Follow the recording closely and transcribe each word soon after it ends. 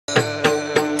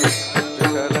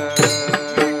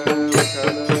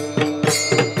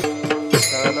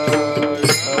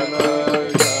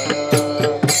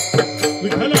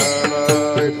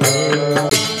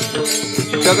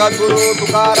सद्गुरु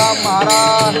तुकाराम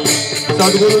महाराज,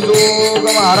 सद्गुरु जोग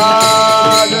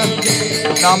महाराज,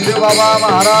 नामदेव बाबा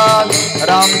महाराज,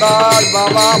 रामदास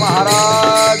बाबा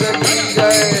महाराज की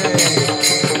जय।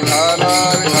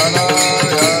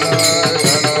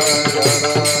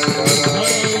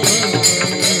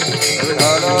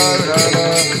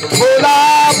 बोला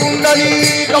पुंडली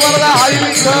कमरला हरी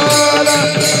विठ्ठल,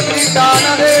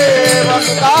 ज्ञानदेव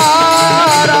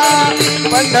तुकाराम,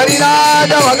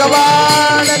 पंढरीराज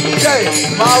भगवान की जय।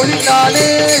 माऊली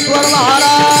ज्ञानेश्वर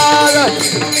महाराज,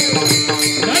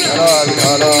 विठाला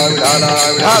विठाला विठाला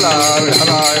विठाला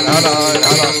विठाला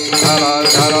विठाला विठाला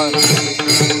विठाला।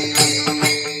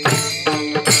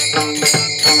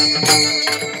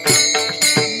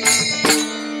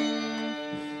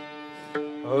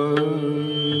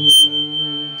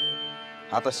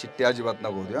 आता शिट्टी अजिबात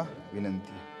नको द्या,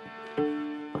 विनंती।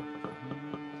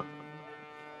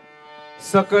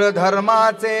 सकळ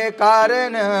धर्माचे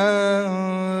कारण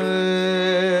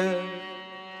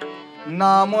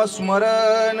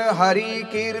नामस्मरण हरी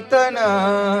कीर्तन,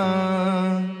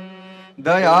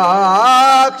 दया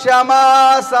क्षमा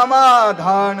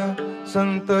समाधान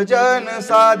संत जन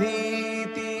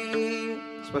साधीती।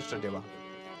 स्पष्ट ठेवा।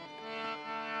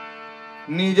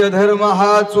 निज धर्म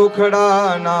हा चोखडा,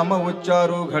 नाम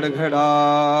उच्चारू घडघडा,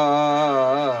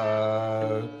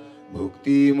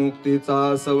 भुक्ती मुक्तीचा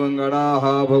सवंगडा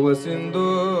हा भवसिंधू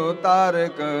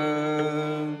तारक।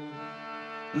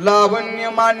 लावण्य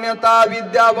मान्यता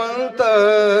विद्यावंत,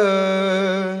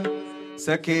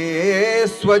 सखे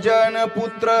स्वजन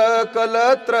पुत्र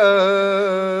कलत्र,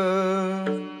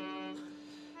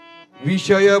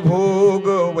 विषय भोग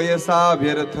वयसा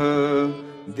व्यर्थ,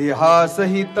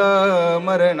 देहासहित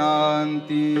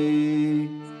मरणांती।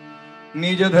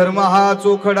 निज धर्म हा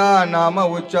चोखडा, नाम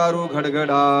उच्चारू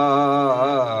घडघडा,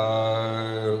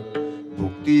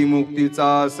 भुक्ती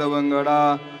मुक्तीचा सवंगडा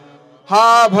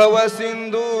हा भव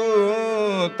सिंधू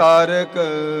तारक।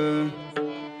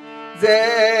 जे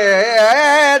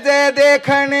जे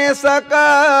देखणे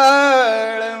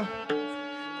सकळ,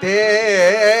 ते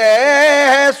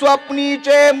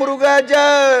स्वप्नीचे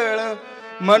मृगजळ,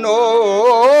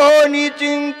 मनोनी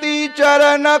चिंती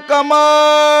चरण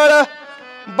कमळ।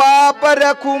 बाप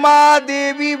रखुमा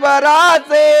देवी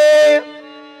वराचे,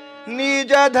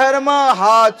 निज धर्म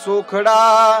हा चोखडा,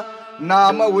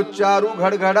 नाम उच्चारू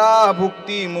घडघडा,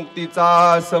 भुक्ती मुक्तीचा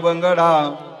सवंगडा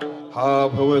हा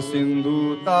भव सिंधू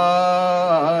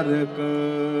तारक।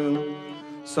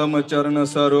 समचरण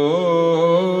सरोजम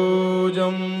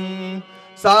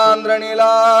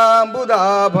सांद्रणीलांबुदाभम,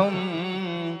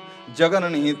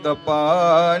 जगन्निहित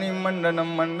पाणि मंडनं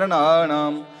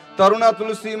मंडनानां, तरुण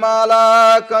तुलसीमाला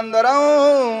कंदरं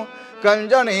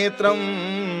कंजनेत्रं,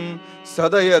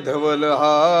 सदय धवल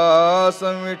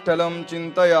हासं विठ्ठलं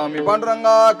चिंतयामि।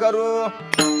 पांडुरंगा करू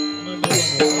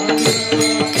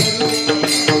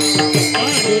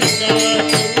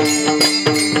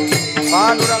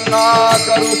पांडुरंगा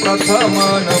करू प्रथम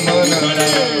नमन।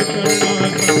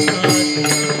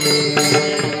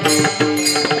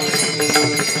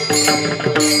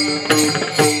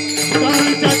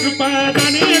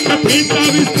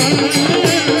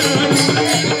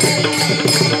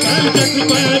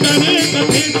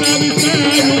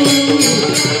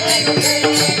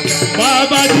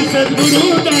 बाबाजी सद्गुरु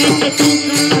दास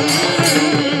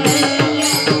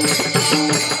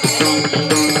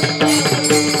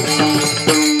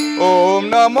ओम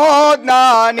नमो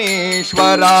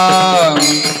ज्ञानेश्वरा,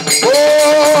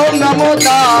 ओम नमो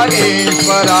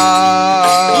ज्ञानेश्वरा,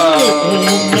 ओम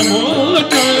नमो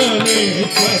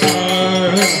ज्ञानेश्वरा,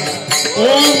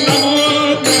 ओम नमो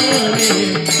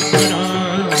ज्ञानेश्वरा।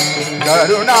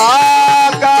 करुणा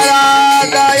करा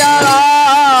दयाळा,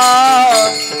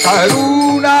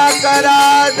 करुणा करा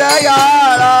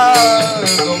दयाळा,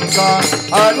 तुमचा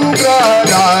अनुग्रह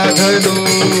लाभलो,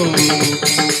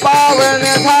 पावन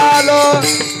झालो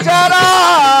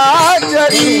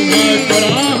चराचरी।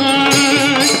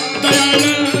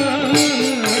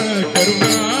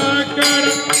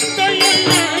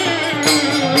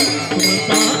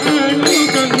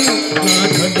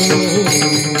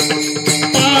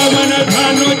 पावन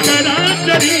झालो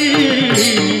चराचरी।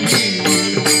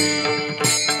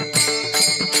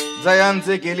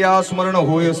 जयांचे केल्या स्मरण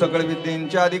होय सकळ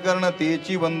विद्येंचे अधिकरण,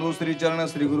 तेची बंधू श्री चरण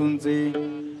श्री गुरूंचे,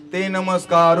 ते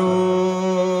नमस्कारो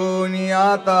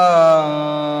नियाता।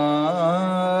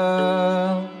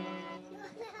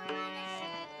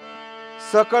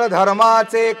 सकळ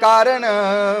धर्माचे कारण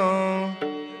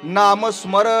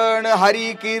नामस्मरण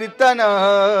हरी कीर्तन,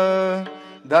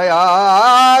 दया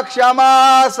क्षमा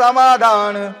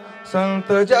समाधान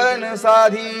संत जन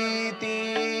साधीती।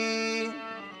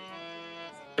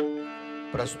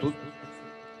 प्रस्तुत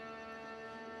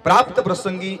प्राप्त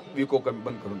प्रसंगी विकोक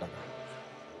बंद करून टाका.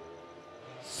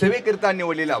 सेवेकरिता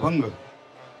निवडलेला अभंग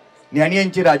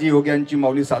ज्ञानियांची राजी योग्यांची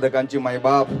माऊली साधकांची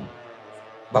मायबाप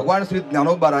भगवान श्री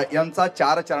ज्ञानोबा यांचा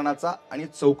 4 चरणाचा आणि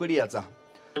चौकडी याचा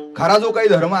खरा जो काही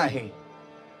धर्म आहे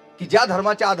की ज्या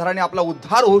धर्माच्या आधाराने आपला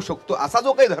उद्धार होऊ शकतो असा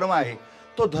जो काही धर्म आहे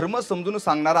तो धर्म समजून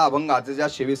सांगणारा अभंग आजच्या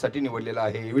सेवेसाठी निवडलेला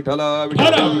आहे. विठ्ठल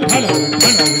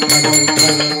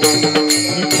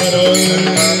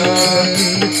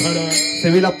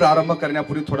सेवेला प्रारंभ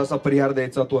करण्यापूर्वी थोडासा परिहार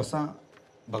द्यायचा तो असा.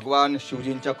 भगवान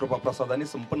शिवजींच्या कृपा प्रसादाने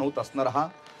संपन्न होत असणारा हा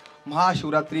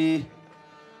महाशिवरात्री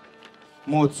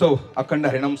महोत्सव अखंड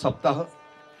हरिनाम सप्ताह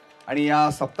आणि या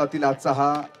सप्ताहातील आजचा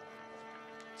हा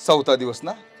 4था दिवस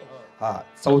ना. हा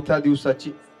 4थ्या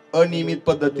दिवसाची अनियमित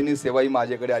पद्धतीने सेवा ही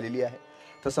माझ्याकडे आलेली आहे.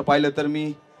 तसं पाहिलं तर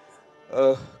मी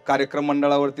कार्यक्रम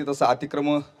मंडळावरती तसं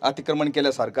अतिक्रमण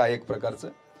केल्यासारखं आहे एक प्रकारचं.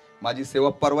 माझी सेवा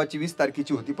परवाची 20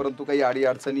 तारखेची होती परंतु काही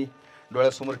अडीअडचणी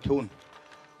डोळ्यासमोर ठेवून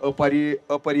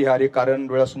अपरिहार्य कारण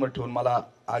डोळ्यासमोर ठेवून मला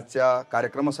आजच्या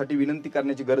कार्यक्रमासाठी विनंती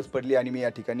करण्याची गरज पडली आणि मी या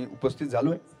ठिकाणी उपस्थित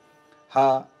झालोय.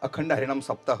 हा अखंड हरिनाम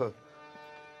सप्ताह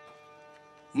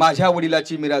माझ्या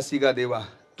वडिलाची मिरासी गा देवा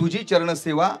तुझी चरण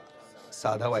सेवा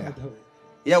साधावया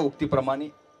या उक्तीप्रमाणे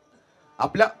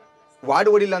आपल्या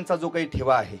वाडवडिलांचा जो काही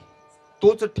ठेवा आहे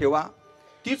तोच ठेवा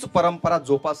तीच परंपरा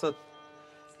जोपासत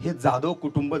हे जाधव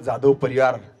कुटुंब जाधव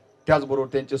परिवार त्याचबरोबर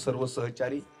त्यांचे सर्व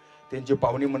सहचारी त्यांचे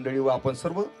पाहुणे मंडळी व आपण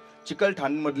सर्व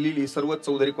चिकलठाणमधली सर्व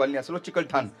चौधरी कॉलनी सर्व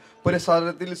चिकलठाण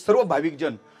परिसरातील सर्व भाविक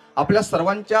जन आपल्या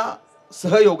सर्वांच्या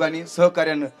सहयोगाने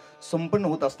सहकार्याने संपन्न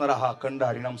होत असणारा हा अखंड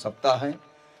हरिनाम सप्ताह आहे.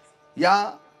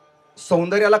 या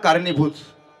सौंदर्याला कारणीभूत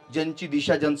ज्यांची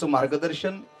दिशा ज्यांचं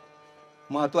मार्गदर्शन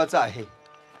महत्वाचं आहे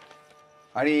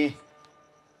आणि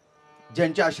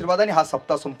ज्यांच्या आशीर्वादाने हा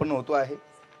सप्ताह संपन्न होतो आहे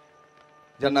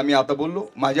ज्यांना मी आता बोललो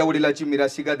माझ्या वडिलाची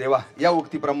मिरासी गा देवा या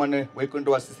उक्तीप्रमाणे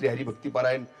वैकुंठवासी श्री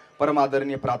हरिभक्तीपरायण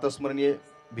परमादरणीय प्रातस्मरणीय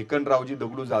भिकनरावजी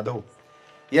दगडू जाधव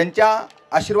यांच्या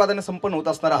आशीर्वादाने संपन्न होत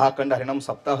असणारा हा अखंड हरिनाम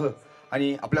सप्ताह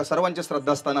आणि आपल्या सर्वांचे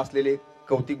श्रद्धास्थान असलेले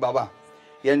कौतिक बाबा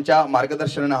यांच्या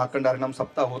मार्गदर्शनाने हा अखंड हरिनाम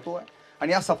सप्ताह होतो आहे.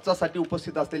 आणि या सप्ताहासाठी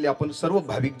उपस्थित असलेले आपण सर्व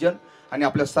भाविकजन आणि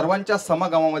आपल्या सर्वांच्या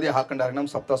समागमामध्ये हा अखंड हरिनाम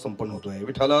सप्ताह संपन्न होतो आहे.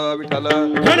 विठ्ठल विठ्ठल.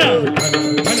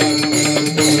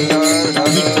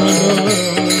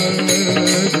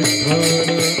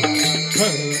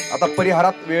 आता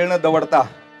परिहारात वेळ न दवडता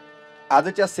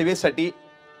आजच्या सेवेसाठी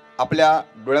आपल्या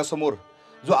डोळ्यासमोर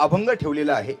जो अभंग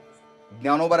ठेवलेला आहे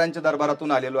ज्ञानोबारांच्या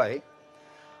दरबारातून आलेलो आहे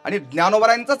आणि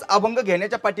ज्ञानोबारांचाच अभंग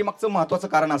घेण्याच्या पाठीमागचं महत्वाचं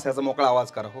कारण असायचं. मोकळा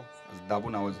आवाज करा हो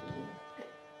दाबून आवाज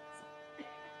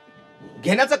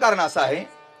घेण्याचं कारण असं आहे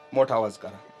मोठा आवाज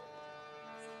करा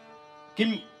की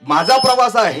माझा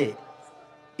प्रवास आहे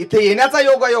इथे येण्याचा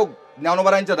योगायोग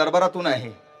ज्ञानोबारांच्या दरबारातून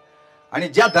आहे आणि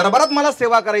ज्या दरबारात मला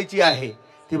सेवा करायची आहे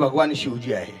ती भगवान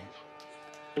शिवजी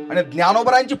आहे आणि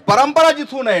ज्ञानोबारांची परंपरा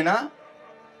जिथून आहे ना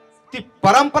ती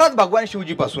परंपराच भगवान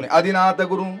शिवजी पासून आहे. आदिनाथ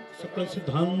गुरु सकल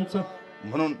सिद्धांचा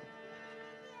म्हणून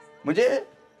म्हणजे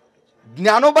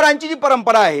ज्ञानोबारांची जी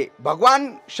परंपरा आहे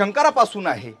भगवान शंकरापासून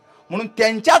आहे म्हणून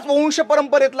त्यांच्याच वंश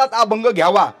परंपरेतला अभंग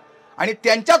घ्यावा आणि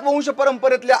त्यांच्याच वंश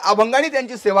परंपरेतल्या अभंगाने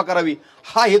त्यांची सेवा करावी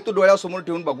हा हेतू डोळ्यासमोर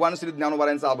ठेवून भगवान श्री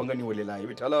ज्ञानोबारांचा अभंग निवडलेला आहे.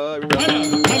 विठ्ठल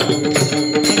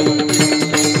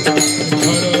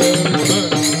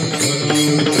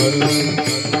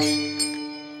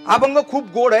अभंग खूप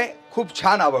गोड आहे खूप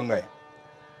छान अभंग आहे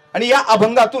आणि या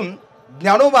अभंगातून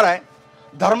ज्ञानोबा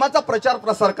धर्माचा प्रचार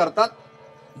प्रसार करतात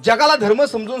जगाला धर्म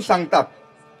समजून सांगतात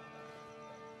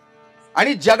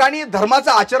आणि जगाने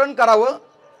धर्माचं आचरण करावं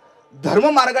धर्म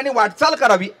मार्गाने वाटचाल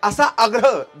करावी असा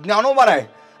आग्रह ज्ञानोबा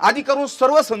आदी करून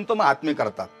सर्व संत महात्मे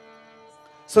करतात.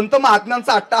 संत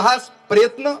महात्म्यांचा अट्टहास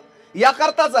प्रयत्न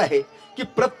याकरताच आहे की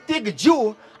प्रत्येक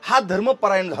जीव हा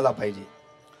धर्मपरायण झाला पाहिजे.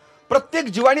 प्रत्येक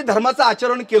जीवाने धर्माचं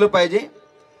आचरण केलं पाहिजे.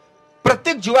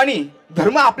 प्रत्येक जीवाने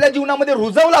धर्म आपल्या जीवनामध्ये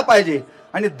रुजवला पाहिजे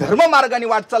आणि धर्म मार्गाने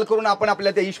वाटचाल करून आपण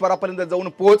आपल्या त्या ईश्वरापर्यंत जाऊन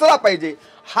पोहोचला पाहिजे.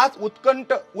 हाच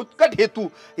उत्कट हेतू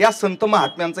या संत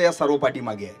महात्म्यांचा या सर्व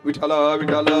पाठीमागे आहे. विठ्ठल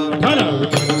विठ्ठल.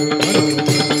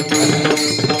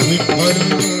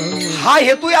 हा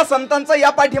हेतू या संतांचा या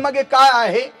पाठीमागे काय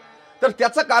आहे तर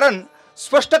त्याचं कारण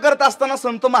स्पष्ट करत असताना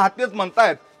संत महात्मेच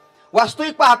म्हणतायत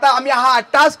वास्तविक पाहता आम्ही हा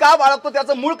अट्टहास का बाळगतो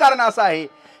त्याचं मूळ कारण असं आहे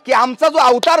की आमचा जो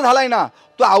अवतार झालाय ना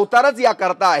तो अवतारच या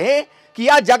करता आहे की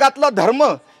या जगातला धर्म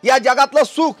या जगातलं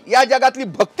सुख या जगातली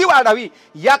भक्ती वाढावी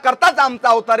या करताच आमचा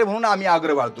अवतार आहे म्हणून आम्ही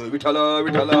आग्रह बाळगतोय. विठ्ठल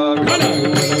विठ्ठल.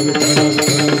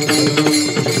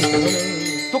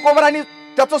 तुकोबारांनी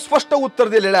त्याचं स्पष्ट उत्तर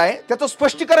दिलेलं आहे. त्याचं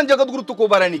स्पष्टीकरण जगद्गुरु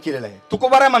तुकोबारांनी केलेलं आहे.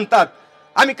 तुकोबारा म्हणतात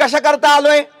आम्ही कशा करता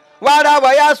आलोय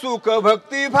वाढावया सुख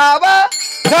भक्ती भाव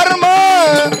धर्म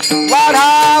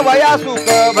वाढावया सुख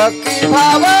भक्ती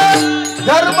भाव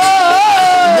धर्म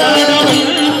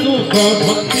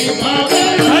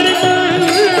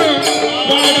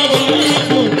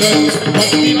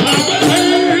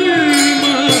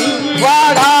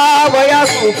वाढावया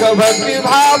सुख भक्ती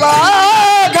भाव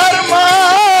धर्म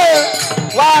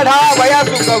वाढावया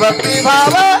सुख भक्ती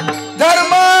भाव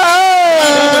धर्म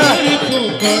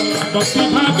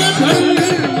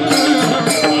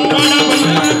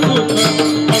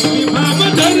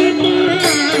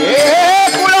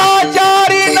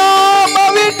कुळाचारी नाम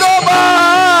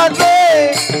विठोबाचे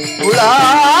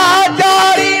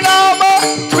कुळाचारी नाम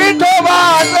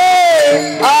विठोबाचे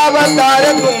अवतार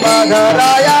तुम्हा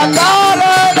घराया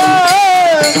कारण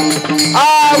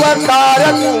अवतार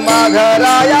तुम्हा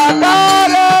घराया कारण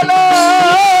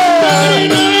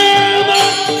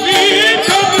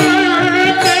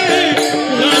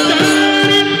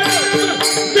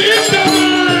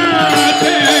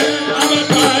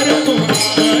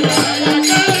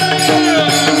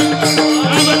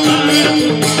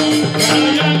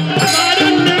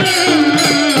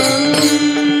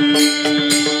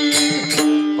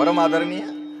आदरणीय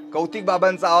कौतिक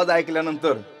बाबांचा आवाज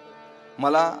ऐकल्यानंतर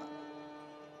मला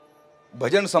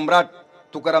भजन सम्राट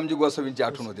तुकारामजी गोसावींची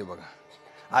आठवण होते बघा.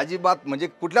 अजिबात म्हणजे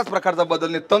कुठल्याच प्रकारचा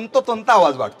बदल नाही, तंतोतंत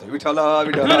आवाज वाटतो विठ्ठला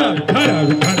विठ्ठला.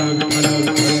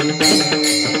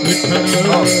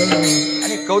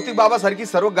 आणि कौतिक बाबा सारखी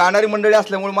सर्व गाणारी मंडळी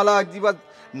असल्यामुळे मला अजिबात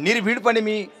निर्भीडपणे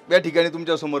मी या ठिकाणी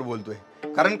तुमच्या समोर बोलतोय.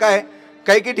 कारण काय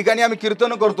काही काही ठिकाणी आम्ही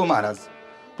कीर्तन करतो महाराज,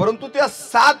 परंतु त्या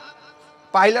साथ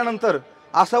पाहिल्यानंतर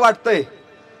असं वाटतंय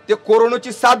ते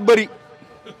कोरोनाची साथ बरी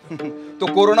तो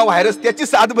कोरोना व्हायरस त्याची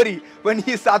साथ बरी, पण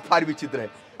ही साथ फार विचित्र आहे.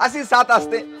 अशी साथ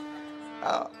असते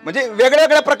म्हणजे वेगळ्या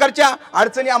वेगळ्या प्रकारच्या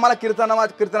अडचणी आम्हाला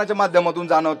कीर्तनाच्या माध्यमातून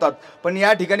जाणवतात, पण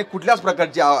या ठिकाणी कुठल्याच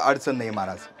प्रकारची अडचण नाही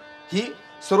महाराज. ही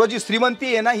सर्व जी श्रीमंती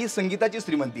आहे ना ही संगीताची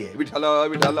श्रीमंती आहे. विठ्ठल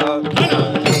विठ्ठल.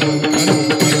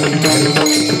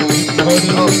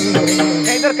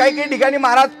 नाही तर काही काही ठिकाणी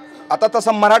महाराज आता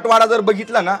तसा मराठवाडा जर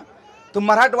बघितला ना तर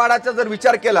मराठवाड्याचा जर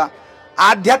विचार केला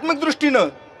आध्यात्मिक दृष्टीनं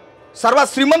सर्वात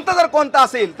श्रीमंत जर कोणता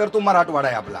असेल तर तो मराठवाडा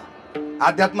आहे आपला.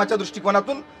 अध्यात्माच्या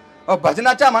दृष्टिकोनातून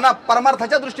भजनाच्या म्हणा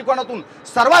परमार्थाच्या दृष्टिकोनातून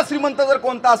सर्वात श्रीमंत जर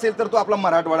कोणता असेल तर तो आपला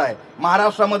मराठवाडा आहे.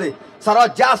 महाराष्ट्रामध्ये सर्वात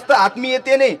जास्त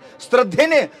आत्मीयतेने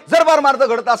श्रद्धेने जर परमार्थ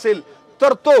घडत असेल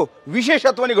तर तो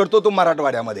विशेषत्वाने घडतो तो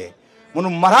मराठवाड्यामध्ये.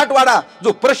 म्हणून मराठवाडा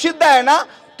जो प्रसिद्ध आहे ना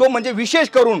तो म्हणजे विशेष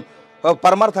करून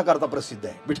परमार्थाकरता प्रसिद्ध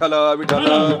आहे. विठ्ठल विठ्ठल.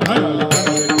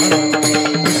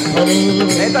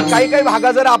 नाही तर काही काही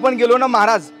भागात जर आपण गेलो ना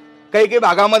महाराज, काही काही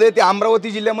भागामध्ये ते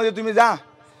अमरावती जिल्ह्यामध्ये तुम्ही जा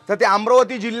तर ते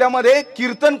अमरावती जिल्ह्यामध्ये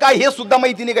कीर्तन काय हे सुद्धा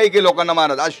माहिती नाही काही काही लोकांना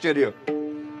महाराज. आश्चर्य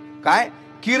काय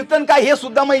कीर्तन काय हे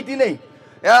सुद्धा माहिती नाही.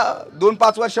 या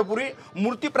 2-5 वर्षापूर्वी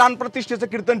मूर्ती प्राणप्रतिष्ठेचं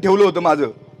कीर्तन ठेवलं होतं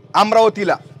माझं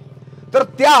अमरावतीला. तर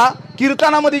त्या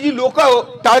कीर्तनामध्ये जी लोक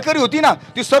टाळकरी होती ना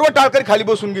ती सर्व टाळकरी खाली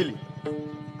बसून गेली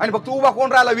आणि फक्त उभा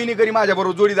कोण राहिला विनेकरी माझ्या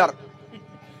बरोबर जोडीदार.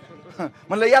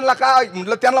 म्हणलं यांना का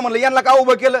म्हटलं त्यांना म्हणलं यांना का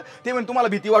उभं केलं ते म्हणे तुम्हाला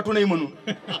भीती वाटू नये म्हणून.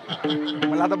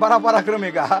 म्हणलं आता बरा पराक्रम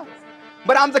आहे का.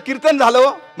 बरं आमचं कीर्तन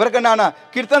झालं बरं का नाना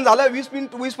कीर्तन झालं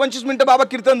 20-25 मिनिटं बाबा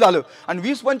कीर्तन झालं आणि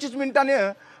 20-25 मिनिटाने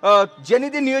ज्याने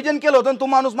ते नियोजन केलं होतं तो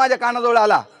माणूस माझ्या कानाजवळ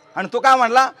आला आणि तो काय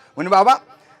म्हणला म्हणे बाबा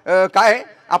काय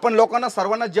आपण लोकांना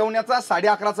सर्वांना जेवण्याचा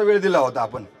 11:30चा वेळ दिला होता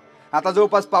आपण आता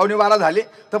जवळपास 11:15 झाले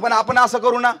तर पण आपण असं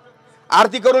करू ना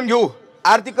आरती करून घेऊ.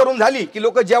 आरती करून झाली की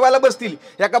लोक जेवायला बसतील,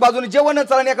 एका बाजूने जेवण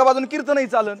चालन एका बाजूने कीर्तनही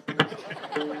चालन.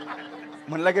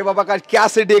 म्हणलं की बाबा काय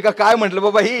कॅसेट आहे का काय म्हटलं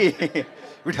बाबा ही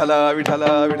विठ्ठला विठ्ठला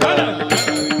विठ्ठला.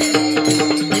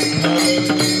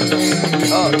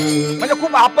 म्हणजे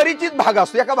खूप अपरिचित भाग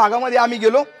असतो. एका भागामध्ये आम्ही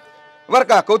गेलो बरं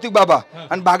का कौतिक बाबा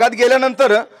आणि भागात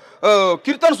गेल्यानंतर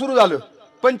कीर्तन सुरू झालं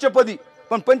पंचपदी.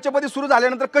 पण पंचपदी सुरू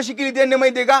झाल्यानंतर कशी केली त्यांनी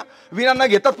माहिती आहे का, विना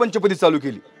घेताच पंचपदी चालू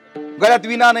केली. गळ्यात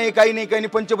विना नाही काही नाही काही नाही.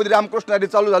 पंचपदी रामकृष्ण हरी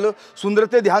चालू झालं, सुंदर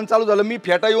ते ध्यान चालू झालं. मी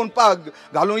फेटा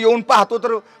घालून येऊन पाहतो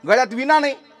तर गळ्यात विना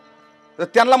नाही. तर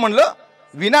त्यांना म्हणलं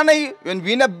विना नाही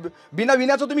बिना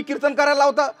विण्याचं तुम्ही कीर्तन करायला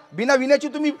लावता, बिना विण्याची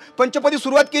तुम्ही पंचपदी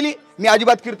सुरुवात केली, मी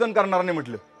अजिबात कीर्तन करणार नाही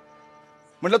म्हटलं.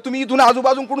 म्हटलं तुम्ही इथून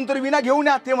आजूबाजून कुठून तरी विना घेऊन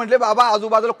या. ते म्हटले बाबा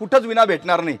आजूबाजूला कुठंच विना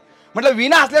भेटणार नाही. म्हटलं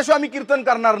विना असल्याशिवाय आम्ही कीर्तन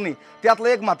करणार नाही. त्यातला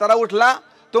एक म्हातारा उठला,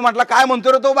 तो म्हटला काय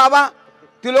म्हणतो रे तो बाबा.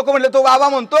 ते लोक म्हटले तो बाबा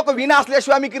म्हणतो की विना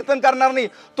असल्याशिवाय आम्ही कीर्तन करणार नाही.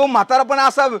 तो म्हातारा पण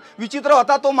असा विचित्र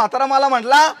होता. तो म्हातारा मला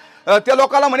म्हटला त्या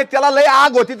लोकांना म्हणे त्याला लय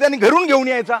आग होती त्यांनी घरून घेऊन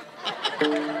यायचा.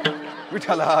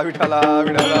 विठ्ठला विठ्ठला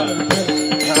विठ्ठला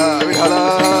विठ्ठला.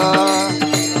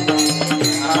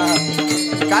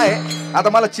 काय आता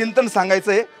मला चिंतन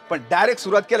सांगायचंय, पण डायरेक्ट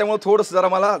सुरुवात केल्यामुळे थोडस जरा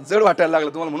मला जड वाटायला लागलं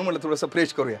तुम्हाला, म्हणून म्हटलं थोडंसं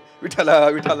फ्रेश करूया. विठ्ठला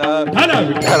विठ्ठला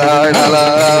विठ्ठला विठ्ठला.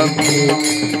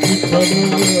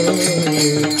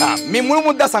 हा, मी मूळ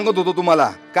मुद्दा सांगत होतो तुम्हाला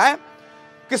काय,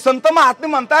 की संत महात्मे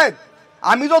म्हणतायत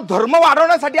आम्ही जो धर्म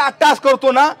वाढवण्यासाठी अट्टहास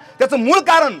करतो ना, त्याचं मूळ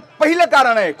कारण, पहिलं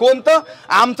कारण आहे कोणतं?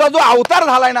 आमचा जो अवतार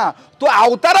झालाय ना, तो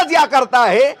अवतारच या करता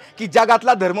आहे की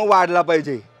जगातला धर्म वाढला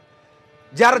पाहिजे,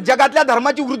 जगातल्या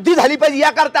धर्माची वृद्धी झाली पाहिजे,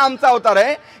 याकरता आमचा अवतार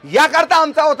आहे. याकरता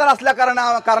आमचा अवतार असल्या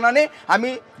कारणाने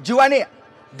आम्ही जीवाने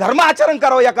धर्म आचरण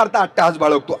करावं याकरता अट्टहास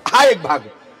बाळगतो. हा एक भाग.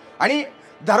 आणि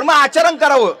धर्म आचरण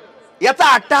करावं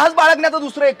याचा अट्टहास बाळगण्याचं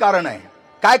दुसरं एक कारण आहे.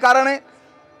 काय कारण आहे?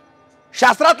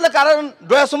 शास्त्रातलं कारण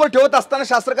डोळ्यासमोर ठेवत असताना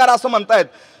शास्त्रकार असं म्हणतायत,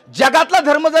 जगातला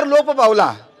धर्म जर लोप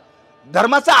पावला,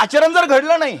 धर्माचं आचरण जर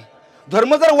घडलं नाही,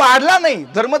 धर्म जर वाढला नाही,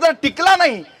 धर्म जर टिकला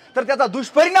नाही, तर त्याचा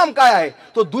दुष्परिणाम काय आहे?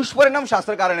 तो दुष्परिणाम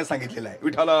शास्त्रकाराने सांगितलेला आहे.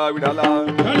 विठ्ठला विठ्ठला.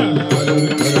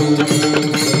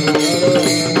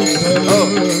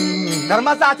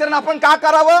 धर्माचं आचरण आपण का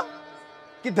करावं?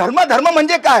 की धर्म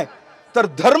म्हणजे काय? तर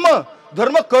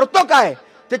धर्म करतो काय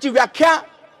त्याची व्याख्या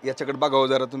याच्याकडे बघावं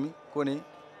जरा तुम्ही. कोणी?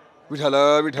 विठ्ठला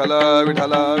विठ्ठला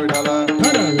विठ्ठला विठ्ठला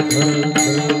विठ्ठला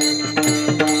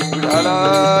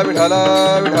विठ्ठला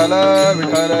विठ्ठला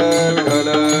विठ्ठला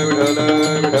विठ्ठला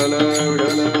विठ्ठला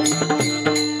विठ्ठला.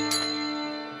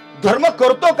 धर्म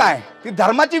करतो काय? ती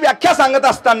धर्माची व्याख्या सांगत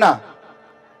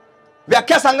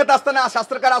असताना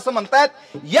शास्त्रकार असं म्हणतात,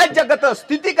 या जगत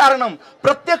स्थिती कारणम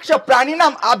प्रत्यक्ष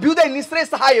प्राणीनाम अभ्युदय निश्रेय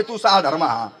सहा हेतू सहा धर्म.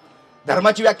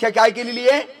 धर्माची व्याख्या काय केलेली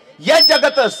आहे? या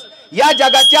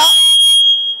जगाच्या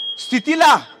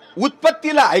स्थितीला,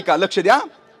 उत्पत्तीला, ऐका लक्ष द्या,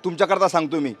 तुमच्याकरता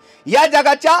सांगतो मी, या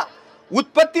जगाच्या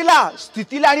उत्पत्तीला,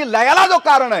 स्थितीला आणि लयाला जो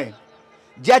कारण आहे,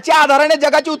 ज्याच्या आधाराने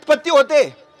जगाची उत्पत्ती होते,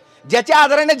 ज्याच्या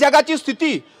आधाराने जगाची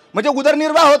स्थिती म्हणजे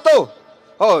उदरनिर्वाह होतो,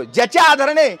 हो, ज्याच्या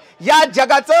आधाराने या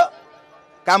जगाचं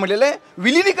काय म्हटलेलं आहे,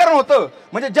 विलीनीकरण होतं,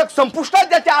 म्हणजे जग संपुष्टात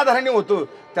ज्याच्या आधाराने होतं,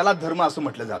 त्याला धर्म असं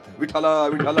म्हटलं जातं. विठ्ठला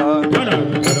विठ्ठला.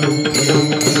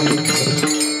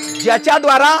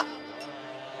 ज्याच्याद्वारा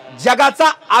जगाचा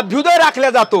अभ्युदय राखला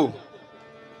जातो.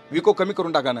 विको कमी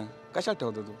करून टाका ना, कशात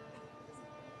ठेवतो तू?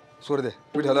 सोड दे.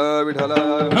 विठ्ठला विठ्ठला.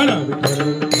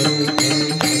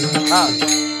 हा,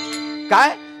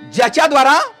 काय?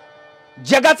 ज्याच्याद्वारा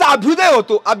जगाचा अभ्युदय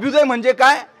होतो. अभ्युदय म्हणजे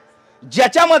काय?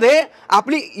 ज्याच्यामध्ये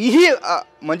आपली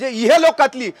म्हणजे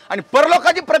इहलोकातली आणि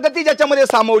परलोकाची प्रगती ज्याच्यामध्ये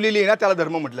सामावलेली आहे ना, त्याला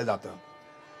धर्म म्हटलं जातं.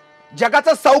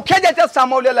 जगाचं सौख्य ज्याच्यात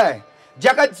सामावलेलं आहे,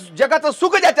 जगाचं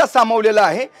सुख ज्याच्यात सामावलेलं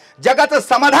आहे, जगाचं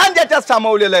समाधान ज्याच्यात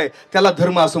सामावलेलं आहे, त्याला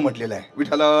धर्म असं म्हटलेलं आहे.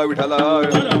 विठ्ठला विठ्ठला.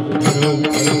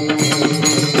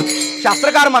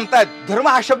 शास्त्रकार म्हणतात धर्म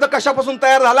हा शब्द कशापासून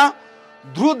तयार झाला?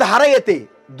 ध्रुव धारा येते.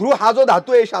 ध्रुव हा जो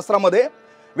धातू आहे शास्त्रामध्ये,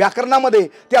 व्याकरणामध्ये,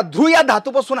 त्या ध्रुव या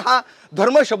धातूपासून हा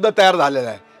धर्म शब्द तयार झालेला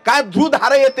आहे. काय? ध्रुव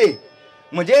धारा येते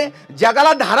म्हणजे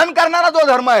जगाला धारण करणारा जो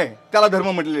धर्म आहे त्याला धर्म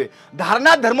म्हटलेले.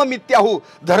 धारणा धर्म मिथ्याहू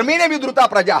धर्मेने विद्रुता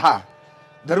प्रजा. हा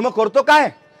धर्म करतो काय?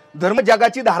 धर्म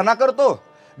जगाची धारणा करतो,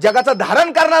 जगाचं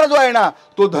धारण करणारा जो आहे ना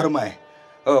तो धर्म आहे.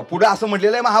 पुढे असं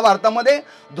म्हटलेलं आहे महाभारतामध्ये,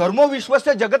 धर्मो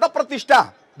विश्वस्य जगत प्रतिष्ठा.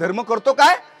 धर्म करतो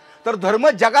काय? तर धर्म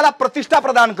जगाला प्रतिष्ठा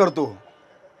प्रदान करतो.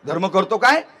 धर्म करतो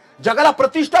काय? जगाला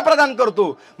प्रतिष्ठा प्रदान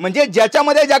करतो. म्हणजे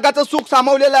ज्याच्यामध्ये जगाचं सुख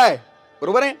सामावलेलं आहे,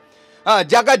 बरोबर आहे,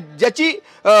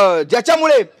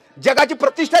 ज्याच्यामुळे जगाची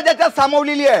प्रतिष्ठा ज्याच्यात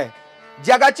सामावलेली आहे,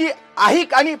 जगाची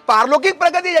ऐहिक आणि पारलौकिक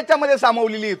प्रगती ज्याच्यामध्ये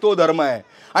सामावलेली, तो धर्म आहे.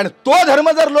 आणि तो धर्म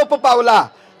जर लोप पावला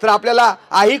तर आपल्याला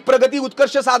ऐहिक प्रगती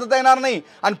उत्कर्ष साधता येणार नाही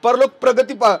आणि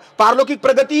पारलौकिक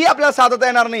प्रगतीही आपल्याला साधता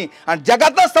येणार नाही आणि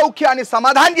जगातलं सौख्य आणि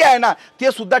समाधान जे आहे ना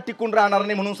ते सुद्धा टिकून राहणार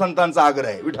नाही. म्हणून संतांचा आग्रह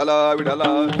आहे. विठ्ठला विठ्ठला.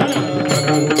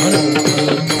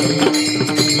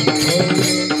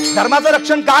 धर्माचं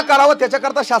रक्षण का करावं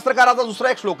त्याच्याकरता शास्त्रकाराचा दुसरा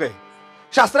एक श्लोक आहे.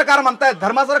 शास्त्रकार म्हणतायत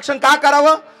धर्माचं रक्षण का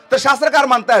करावं, तर शास्त्रकार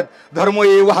म्हणतायत धर्म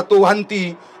ये वाहतो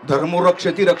वाहंती धर्मो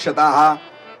रक्षती रक्षता.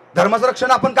 धर्माचं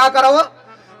रक्षण आपण का करावं?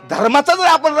 धर्माचं जर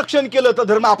आपण रक्षण केलं तर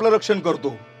धर्म आपलं रक्षण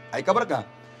करतो. ऐका बरं का,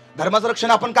 धर्माचं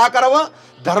रक्षण आपण का करावं?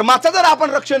 धर्माचं जर आपण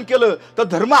रक्षण केलं तर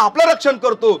धर्म आपलं रक्षण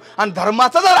करतो आणि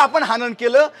धर्माचं जर आपण हनन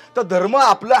केलं तर धर्म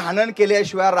आपलं हनन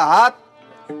केल्याशिवाय राहत.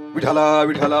 विठ्ठला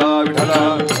विठ्ठला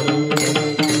विठ्ठला.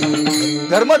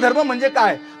 धर्म म्हणजे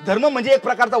काय? धर्म म्हणजे एक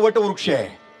प्रकारचा वटवृक्ष आहे.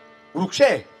 वृक्ष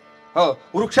आहे.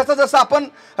 वृक्षाचं जसं आपण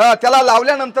त्याला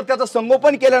लावल्यानंतर त्याचं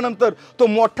संगोपन केल्यानंतर तो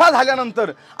मोठा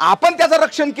झाल्यानंतर आपण त्याचं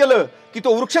रक्षण केलं की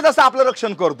तो वृक्ष जसं आपलं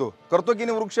रक्षण करतो की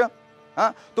नाही वृक्ष?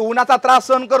 तो उन्हाचा त्रास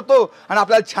सहन करतो आणि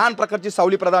आपल्याला छान प्रकारची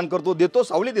सावली प्रदान करतो,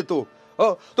 सावली देतो.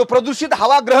 तो प्रदूषित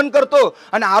हवा ग्रहण करतो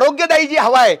आणि आरोग्यदायी जी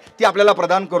हवा आहे ती आपल्याला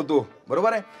प्रदान करतो,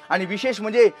 बरोबर आहे. आणि विशेष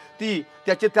म्हणजे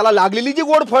त्याला लागलेली जी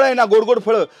गोड फळं आहे ना, गोड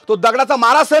फळं, तो दगडाचा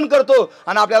मारा सहन करतो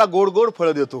आणि आपल्याला गोड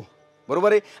फळं देतो.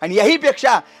 बरोबर आहे. आणि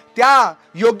याहीपेक्षा त्या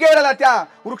योग्य वेळेला त्या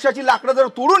वृक्षाची लाकडं जर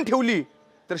तोडून ठेवली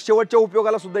तर शेवटच्या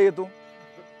उपयोगाला सुद्धा येतो.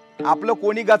 आपलं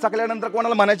कोणी गचाकल्यानंतर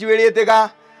कोणाला म्हणायची वेळ येते का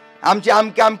आमचे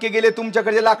आमके आमके गेले,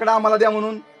 तुमच्याकडे लाकडं आम्हाला द्या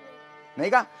म्हणून? नाही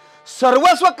का?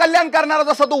 सर्वस्व कल्याण करणारा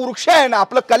जसा तो वृक्ष आहे ना,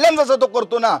 आपलं कल्याण जसं तो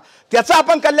करतो ना, त्याचं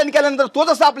आपण कल्याण केल्यानंतर तो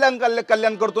जसं आपल्या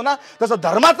कल्याण करतो ना, तसं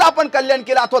धर्माचं आपण कल्याण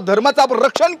केलं अथवा धर्माचं आपण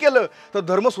रक्षण केलं तर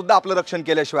धर्म सुद्धा आपलं रक्षण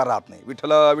केल्याशिवाय राहत नाही.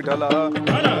 विठ्ठल विठ्ठल.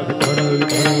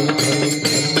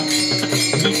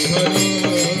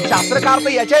 शास्त्रकार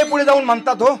तर याच्याही पुढे जाऊन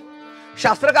म्हणतात हो.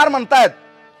 शास्त्रकार म्हणतात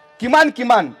किमान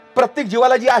किमान प्रत्येक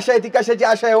जीवाला जी आशा आहे ती कशाची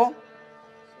आशा आहे हो?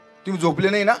 तुम्ही झोपले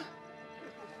नाही ना?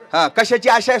 हा, कशाची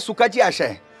आशा आहे? सुखाची आशा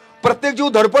आहे. प्रत्येक जीव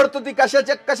धडपडतो ती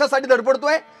कशासाठी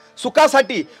धडपडतोय?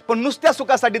 सुखासाठी. पण नुसत्या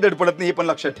सुखासाठी धडपडत नाही, हे पण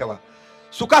लक्षात ठेवा.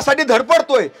 सुखासाठी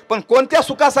धडपडतोय पण कोणत्या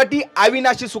सुखासाठी?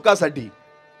 अविनाशी सुखासाठी.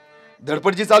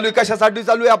 धडपड जी चालू आहे कशासाठी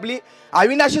चालू आहे आपली?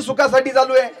 अविनाशी सुखासाठी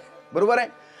चालू आहे. बरोबर आहे.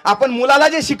 आपण मुलाला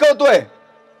जे शिकवतोय,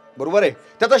 बरोबर आहे,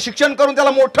 त्याचं शिक्षण करून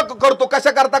त्याला मोठं करतो.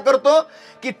 कशा करता करतो?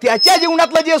 की त्याच्या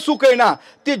जीवनातलं जे सुख आहे ना,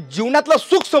 ते जीवनातलं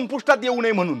सुख संपुष्टात येऊ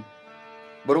नये म्हणून.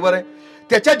 बरोबर आहे.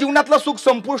 त्याच्या जीवनातलं सुख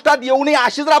संपुष्टात येऊ नये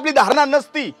अशी जर आपली धारणा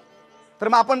नसती तर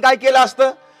मग आपण काय केलं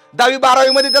असतं? 10वी 12वी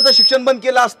मध्ये त्याचं शिक्षण बंद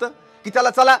केलं असतं की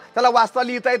त्याला वाचता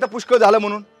लिहिता येतं पुष्कळ झालं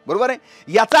म्हणून. बरोबर आहे.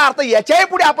 याचा अर्थ याच्याही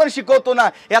पुढे आपण शिकवतो ना,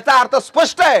 याचा अर्थ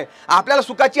स्पष्ट आहे. आपल्याला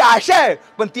सुखाची आशा आहे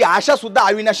पण ती आशा सुद्धा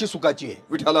अविनाशी सुखाची आहे.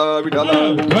 विठ्ठल विठ्ठल.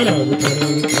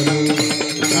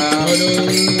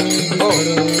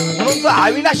 म्हणून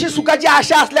अविनाशी सुखाची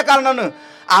आशा असल्या कारणानं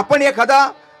आपण एखादा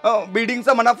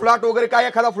बिल्डिंगचा म्हणा फ्लॅट वगैरे काय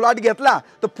एखादा फ्लॅट घेतला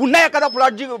तर पुन्हा एखादा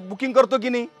फ्लॅटची बुकिंग करतो की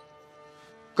नाही?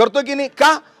 करतो की नाही?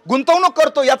 का? गुंतवणूक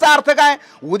करतो. याचा अर्थ काय?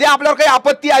 उद्या आपल्यावर काही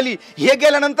आपत्ती आली, हे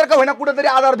गेल्यानंतर का होईना कुठेतरी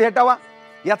आधार भेटावा.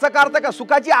 याचा काय अर्थ का?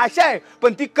 सुखाची आशा आहे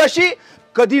पण ती कशी?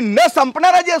 कधी न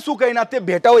संपणारा जे सुख आहे ना ते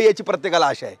भेटावं याची प्रत्येकाला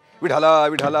आशा आहे. विठाला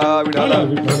विठाला विठाला.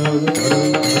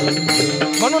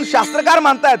 म्हणून शास्त्रकार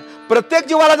म्हणतात प्रत्येक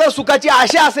जीवाला जर सुखाची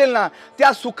आशा असेल ना,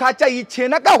 त्या सुखाच्या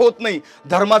इच्छेनं का होत नाही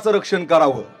धर्माचं रक्षण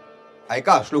करावं.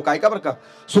 ऐका श्लोक ऐका बरं का.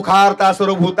 सुखार्था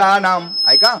सर्वभूतानाम.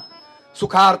 ऐका.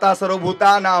 सुखार्था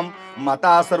सर्वभूतानाम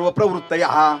मता सर्व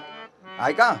प्रवृत्तयः.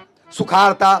 ऐका.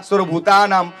 सुखार्था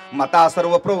सर्वभूतानाम मता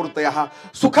सर्व प्रवृत्तयः.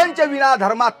 सुखांच्या विना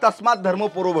धर्मात तस्मात धर्म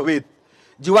पुरो भवेत.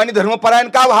 जीवानी धर्मपरायण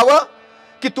का व्हावं?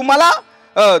 की तुम्हाला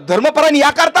धर्मपरायण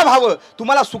याकरता व्हावं,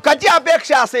 तुम्हाला सुखाची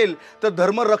अपेक्षा असेल तर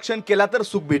धर्म रक्षण केला तर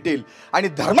सुख भेटेल. आणि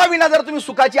धर्माविना जर तुम्ही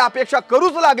सुखाची अपेक्षा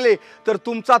करूच लागले तर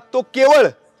तुमचा तो केवळ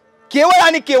केवळ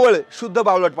आणि केवळ शुद्ध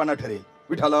बावळटपणा ठरेल.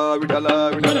 विठाला विठाला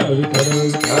विठाला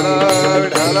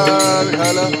विठाला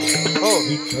विठाला. हो.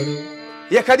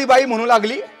 एखादी बाई म्हणू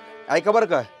लागली, ऐका बरं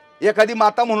का, एखादी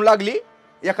माता म्हणू लागली,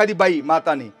 एखादी बाई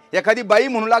माताने एखादी बाई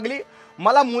म्हणू लागली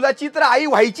मला मुलाची तर आई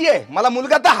व्हायची आहे, मला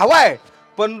मुलगा तर हवा आहे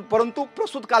परंतु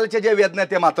प्रसूत कालाच्या ज्या वेदना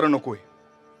त्या मात्र नकोय.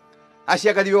 अशी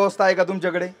एखादी व्यवस्था आहे का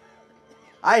तुमच्याकडे?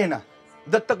 आहे ना.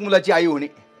 दत्तक मुलाची आई होणे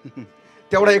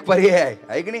तेवढा एक पर्याय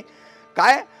आहे की नाही?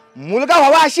 काय मुलगा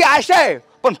व्हावा अशी आशा आहे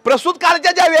पण प्रसूत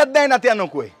कालाच्या ज्या वेदना आहे ना त्या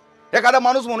नकोय. एखादा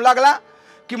माणूस म्हणू लागला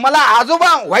की मला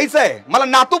आजोबा व्हायचं आहे, मला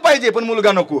नातू पाहिजे पण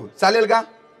मुलगा नको. चालेल का?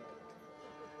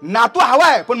 नातू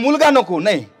हवाय पण मुलगा नको.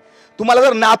 नाही. तुम्हाला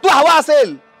जर नातू हवा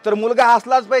असेल तर मुलगा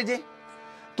असलाच पाहिजे.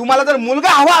 तुम्हाला जर मुलगा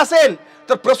हवा असेल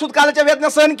तर प्रसूत कालाच्या वेदना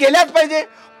सहन केल्याच पाहिजे.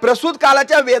 प्रसूत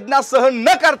कालाच्या वेदना सहन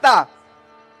न करता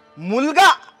मुलगा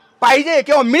पाहिजे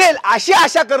किंवा मिळेल अशी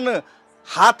आशा करणं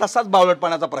हा तसाच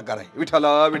बावळटपणाचा प्रकार आहे.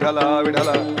 विठाला विठाला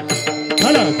विठाला.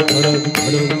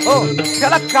 हो,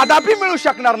 त्याला कदापि मिळू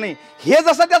शकणार नाही. हे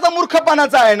जसं त्याचा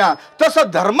मूर्खपणाचं आहे ना तसं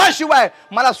धर्माशिवाय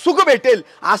मला सुख भेटेल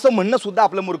असं म्हणणं सुद्धा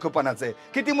आपलं मूर्खपणाचं आहे.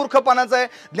 किती मूर्खपणाचं आहे?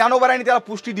 ज्ञानोबाराने त्याला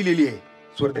पुष्टी दिलेली आहे.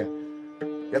 स्वर्द्या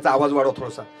याचा आवाज वाढव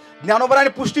थोडासा. ज्ञानोबाराने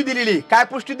पुष्टी दिलेली. काय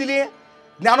पुष्टी दिली आहे?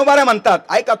 ज्ञानोबारा म्हणतात,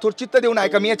 ऐका थोडं चित्त देऊन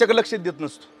ऐका, मी याच्याकडे लक्ष देत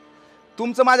नसतो.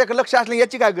 तुमचं माझ्याकडे लक्ष असलं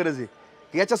याची काय गरज आहे?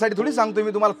 याच्यासाठी थोडी सांगतोय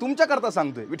मी तुम्हाला, तुमच्या करता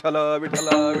सांगतोय. विठ्ठल विठ्ठल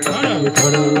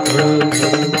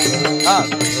हा.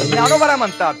 ज्ञानोबारा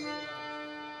म्हणतात,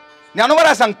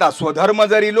 ज्ञानोबारा सांगतात स्वधर्म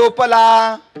जरी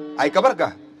लोपला. ऐका बरं का.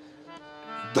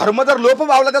 धर्म जर लोप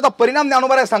पावला त्याचा परिणाम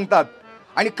ज्ञानोबारा सांगतात.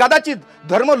 आणि कदाचित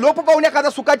धर्म लोप पावून एखादा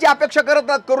सुखाची अपेक्षा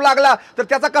करू लागला तर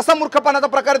त्याचा कसा मूर्खपणाचा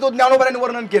प्रकार तो ज्ञानोबाराने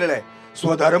वर्णन केलेला आहे.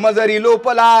 स्वधर्म जरी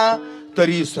लोपला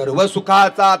तरी सर्व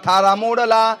सुखाचा थारा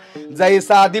मोडला,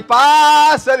 जैसा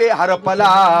दीपासवे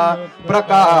हरपला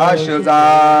प्रकाश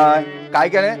जाय. काय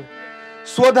केलंय?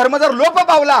 स्वधर्म जर लोप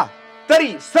पावला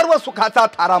तरी सर्व सुखाचा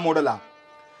थारा मोडला.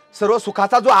 सर्व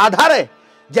सुखाचा जो आधार आहे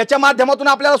ज्याच्या माध्यमातून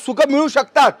आपल्याला सुख मिळू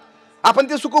शकतात, आपण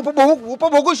ते सुख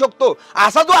उपभोगू शकतो,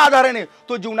 असा जो आधार आहे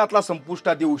तो जीवनातला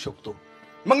संपुष्टात येऊ शकतो.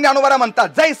 मग ज्ञानोबारा म्हणतात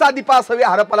जैसा दीपास हवे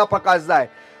हरपला प्रकाश जाय.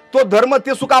 तो धर्म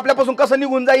ते सुख आपल्यापासून कसं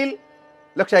निघून जाईल?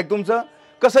 लक्ष आहे तुमचं?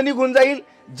 कसं निघून जाईल?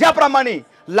 ज्याप्रमाणे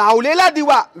लावलेला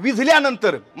दिवा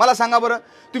विझल्यानंतर, मला सांगा बरं,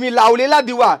 तुम्ही लावलेला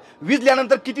दिवा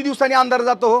विझल्यानंतर किती दिवसांनी अंधार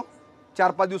जातो? हो,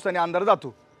 4-5 दिवसांनी अंधार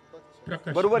जातो.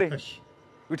 बरोबर आहे?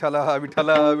 विठाला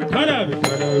विठाला विठाला,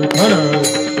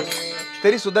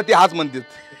 तरी सुद्धा ते हाच म्हणतात.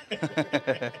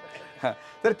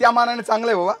 तर त्या मानाने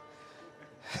चांगलं आहे बाबा.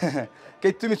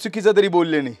 काही तुम्ही चुकीचं तरी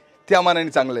बोलले नाही, त्या मानाने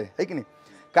चांगलं आहे की नाही?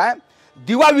 काय,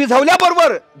 दिवा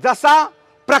विझवल्याबरोबर जसा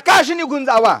प्रकाश निघून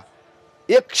जावा,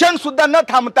 एक क्षण सुद्धा न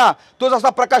थांबता तो जसा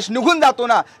प्रकाश निघून जातो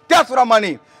ना,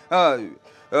 त्याचप्रमाणे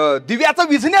दिव्याचं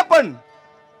विझणे पण,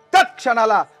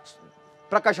 तत्क्षणाला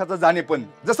प्रकाशाचं जाणे पण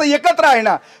जसं एकत्र आहे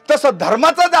ना, तसं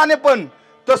धर्माचं जाणे पण,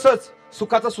 तसंच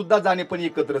सुखाचं सुद्धा जाणे पण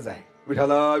एकत्रच आहे.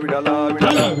 विठाला विठाला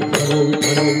विठाला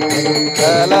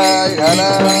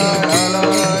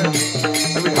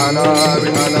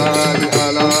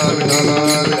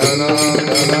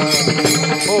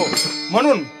हो.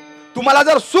 म्हणून तुम्हाला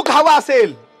जर सुख हवं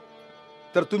असेल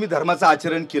तर तुम्ही धर्माचं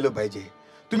आचरण केलं पाहिजे.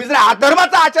 तुम्ही जर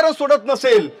अधर्माचं आचरण सोडत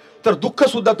नसेल तर दुःख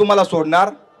सुद्धा तुम्हाला सोडणार.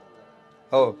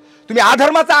 हो, तुम्ही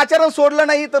अधर्माचं आचरण सोडलं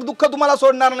नाही तर दुःख तुम्हाला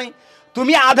सोडणार नाही.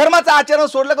 तुम्ही अधर्माचं आचरण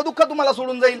सोडलं का दुःख तुम्हाला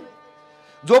सोडून जाईल.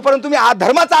 जोपर्यंत तुम्ही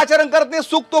अधर्माचं आचरण करत नाही,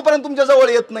 सुख तोपर्यंत तुमच्या जवळ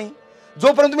येत नाही.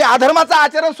 जोपर्यंत तुम्ही अधर्माचं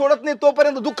आचरण सोडत नाही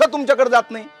तोपर्यंत दुःख तुमच्याकडे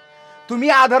जात नाही. तुम्ही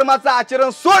अधर्माचं आचरण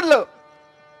सोडलं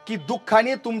की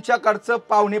दुःखाने तुमच्याकडचं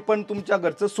पाहुणे पण तुमच्या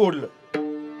घरचं सोडलं.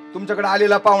 तुमच्याकडे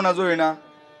आलेला पाहुणा जो आहे ना,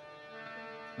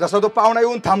 जसा तो पाहुणा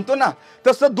येऊन थांबतो ना,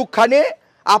 तसं दुःखाने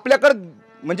आपल्याकडे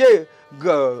म्हणजे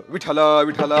विठाला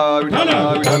विठाला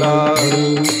विठाला विठाला.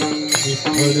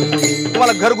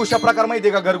 तुम्हाला घरगुशा प्रकार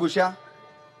माहितीये का? घरगुशा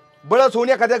बळच होऊन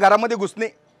एखाद्या घरामध्ये घुसणे,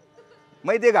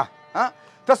 माहितीये का? हा,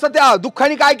 तसं त्या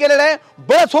दुःखाने काय केलेलं आहे?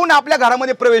 बळच होऊन आपल्या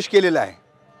घरामध्ये प्रवेश केलेला आहे.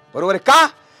 बरोबर आहे का?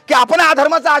 की आपण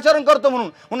अधर्माचं आचरण करतो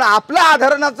म्हणून आपलं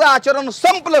अधर्माचं आचरण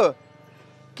संपलं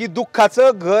की दुःखाचं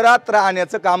घरात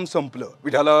राहण्याचं काम संपलं.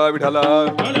 विठाला विठाला.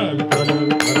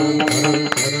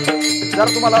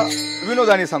 जर तुम्हाला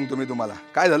विनोदाने सांगतो मी तुम्हाला,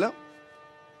 काय झालं,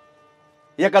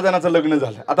 एका जणाचं लग्न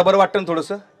झालं. आता बरं वाटतं ना?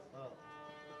 थोडंसं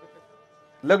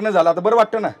लग्न झालं आता बरं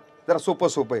वाटतं ना? जरा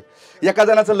सोपं आहे. एका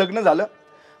जणाचं लग्न झालं.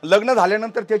 लग्न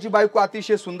झाल्यानंतर त्याची बायको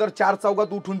अतिशय सुंदर, 4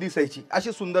 चौघात उठून दिसायची,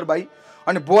 अशी सुंदर बाई,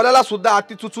 आणि बोलायला सुद्धा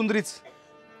अति चुचुंदरीच.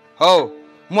 हो,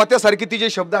 मोत्यासारखी तिचे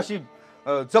शब्द, अशी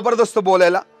जबरदस्त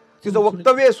बोलायला. तिचं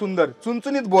वक्तव्य सुंदर,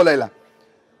 चुनचुनीत बोलायला.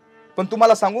 पण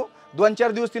तुम्हाला सांगू,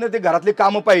 2-4 दिवस तिने ते घरातले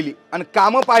कामं पाहिली, आणि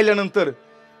कामं पाहिल्यानंतर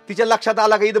तिच्या लक्षात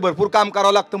आला की इथं भरपूर काम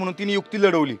करावं लागतं, म्हणून तिने युक्ती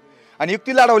लढवली. आणि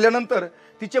युक्ती लढवल्यानंतर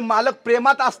तिचे मालक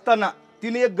प्रेमात असताना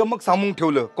तिने एक गमक सांगून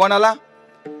ठेवलं. कोणाला?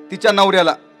 तिच्या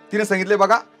नवऱ्याला. तिने सांगितले,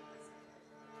 बघा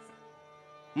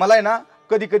मला आहे ना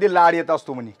कधी कधी लाड येत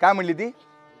असतो म्हणे. काय म्हणली ती?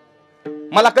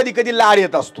 मला कधी कधी लाड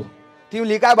येत असतो. ती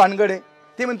म्हणली काय भानगड आहे?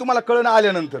 ते म्हणजे तुम्हाला कळणं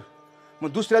आल्यानंतर. मग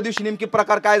दुसऱ्या दिवशी नेमकी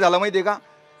प्रकार काय झाला माहितीये का?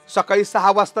 सकाळी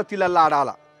 6 वाजता तिला लाड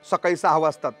आला. सकाळी 6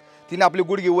 वाजता तिने आपली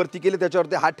गुडघे वरती केले,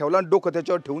 त्याच्यावरती हात ठेवला आणि डोकं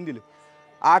त्याच्यावर ठेवून दिले.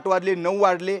 8 वाजले, 9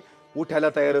 वाजले, उठायला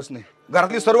तयारच नाही.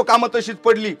 घरातली सर्व कामं तशीच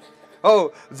पडली. हो,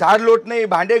 झाड लोटणे नाही,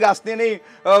 भांडे घासणे नाही,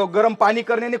 गरम पाणी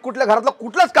करणे नाही, कुठल्या घरातलं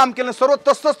कुठलंच काम केलं, सर्व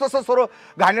तसंच सर्व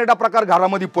घाणेरडा प्रकार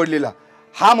घरामध्ये पडलेला.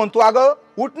 हा म्हणतो, अगं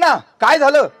उठ ना, काय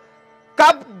झालं?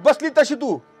 का बसली तशी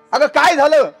तू? अगं काय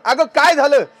झालं? अगं काय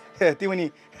झालं? ती म्हणी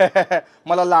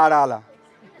मला लाड आला.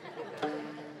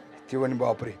 ती म्हणे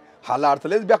बापरे, हा लाड तर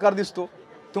लयच बेकार दिसतो.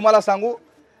 तुम्हाला सांगू,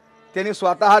 त्याने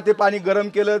स्वतः ते पाणी गरम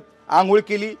केलं, आंघोळ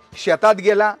केली, शेतात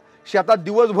गेला, शेतात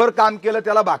दिवसभर काम केलं,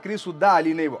 त्याला भाकरी सुद्धा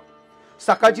आली नाही.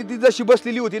 सकाळची ती जशी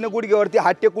बसलेली होती ना गुडघ्यावरती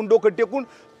हात टेकून डोकं टेकून,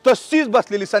 तशीच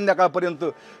बसलेली संध्याकाळपर्यंत.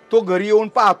 तो घरी येऊन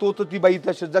पाहतो तर ती बाई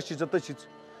जशीच तशीच.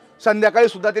 संध्याकाळी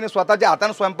सुद्धा त्याने स्वतःच्या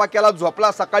हाताने स्वयंपाक केला,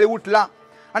 झोपला, सकाळी उठला,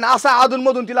 आणि असा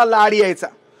अधूनमधून तिला लाड यायचा.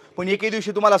 पण एके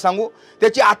दिवशी तुम्हाला सांगू,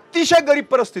 त्याची अतिशय गरीब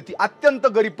परिस्थिती, अत्यंत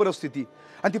गरीब परिस्थिती,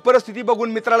 आणि ती परिस्थिती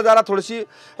बघून मित्राला जरा थोडीशी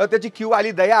त्याची कीव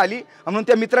आली, दया आली. म्हणून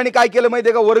त्या मित्राने काय केलं माहिती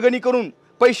आहे का? वर्गणी करून,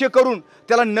 पैसे करून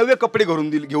त्याला नवे कपडे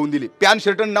घेऊन दिले. पॅन्ट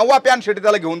शर्ट, नवा पॅन्ट शर्ट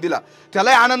त्याला घेऊन दिला.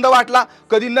 त्यालाही आनंद वाटला.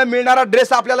 कधी न मिळणारा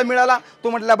ड्रेस आपल्याला मिळाला. तो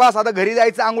म्हटला, बस आता घरी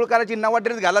जायचं, आंघोळ करायची, नवा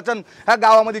ड्रेस घालायचा, ह्या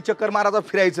गावामध्ये चक्कर मारायचा,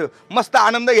 फिरायचं, मस्त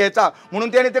आनंद घ्यायचा.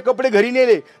 म्हणून त्याने ते कपडे घरी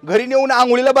नेले. घरी नेऊन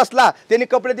आंघोळीला बसला. त्याने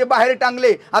कपडे ते बाहेर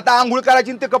टांगले. आता आंघोळ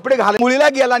करायची, ते कपडे आंघोळीला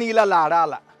गेला आणि हिला लाड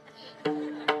आला.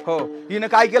 हो, हिनं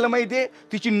काय केलं माहितीये?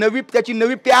 त्याची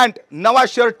नवी पॅन्ट, नवा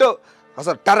शर्ट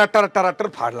असं टराटर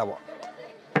फाडला.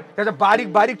 त्याच्या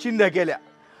बारीक बारीक चिंध्या केल्या.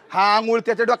 हा आंघोळ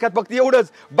त्याच्या डोक्यात फक्त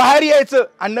एवढंच, बाहेर यायचं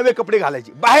आणि नवे कपडे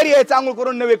घालायचे, बाहेर यायचं आंघोळ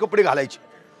करून नवे कपडे घालायचे.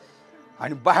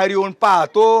 आणि बाहेर येऊन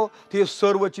पाहतो ते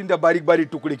सर्व चिंध्या बारीक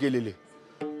बारीक तुकडे केलेले.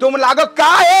 तो म्हणला, अगं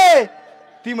काय आहे?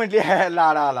 ती म्हटली,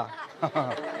 लाड आला.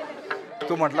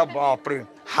 तो म्हटला, बापरे,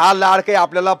 हा लाड काही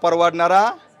आपल्याला परवडणारा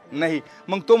नाही.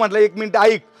 मग तो म्हटला, 1 मिनिट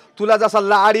ऐक, तुला जसा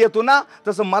लाड येतो ना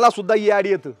तसं मला सुद्धा याड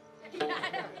येतं.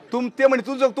 ते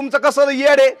म्हणे तुमचं कसं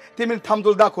येड आहे ते मी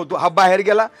थांबतो दाखवतो. हा बाहेर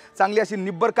गेला, चांगली अशी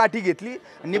निब्बर काठी घेतली,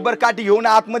 निब्बर काठी घेऊन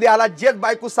आतमध्ये आला. जेच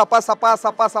बायको सपा सपा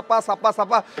सपा सपा सपा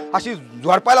सपा अशी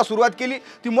झोडपायला सुरुवात केली.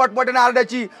 ती मोठमोठ्याने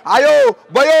आरडायची, आयो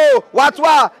बयो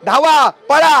वाचवा धावा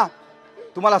पळा.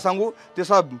 तुम्हाला सांगू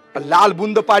तसा लाल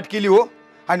बुंद पाठ केली हो.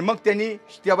 आणि मग त्यांनी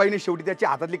त्या बाईने शेवटी त्याची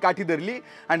हातातली काठी धरली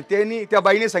आणि त्यांनी त्या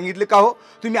बाईने सांगितले, का हो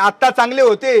तुम्ही आत्ता चांगले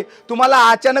होते, तुम्हाला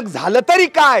अचानक झालं तरी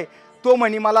काय? तो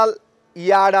म्हणे मला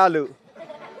याड आलं.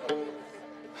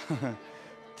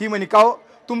 ती म्हणे, का हो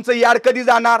तुमचं याड कधी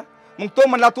जाणार? मग तो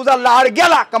म्हणला, तुझा लाड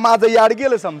गेला का माझं याड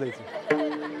गेलं समजायचं.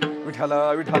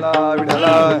 विठाला विठाला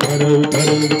विठाला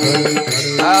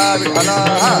विठाला.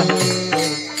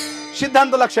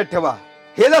 सिद्धांत लक्षात ठेवा.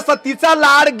 हे जसं तिचा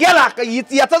लाड गेला का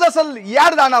याचा जसं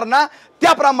याड जाणार ना,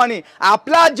 त्याप्रमाणे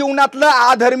आपल्या जीवनातलं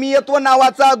अधर्मीयत्व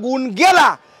नावाचा गुण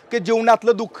गेला की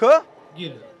जीवनातलं दुःख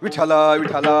गेलं. विठाला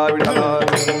विठाला विठाला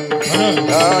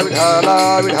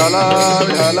विठाला विठाला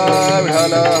विठाला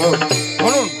विठाला.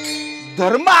 म्हणून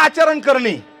धर्म आचरण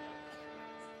करणे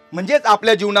म्हणजेच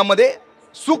आपल्या जीवनामध्ये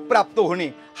सुख प्राप्त होणे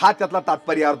हा त्यातला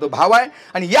तात्पर्य अर्थ भाव आहे.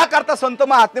 आणि याकरता संत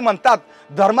महात्मे म्हणतात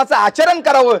धर्माचं आचरण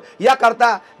करावं.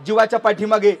 याकरता जीवाच्या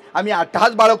पाठीमागे आम्ही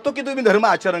अट्टहास बाळगतो की तुम्ही धर्म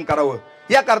आचरण करावं.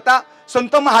 याकरता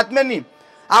संत महात्म्यांनी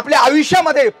आपल्या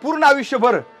आयुष्यामध्ये पूर्ण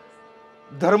आयुष्यभर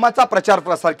धर्माचा प्रचार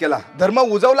प्रसार केला. धर्म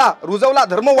उजवला रुजवला,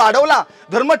 धर्म वाढवला,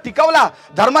 धर्म टिकवला,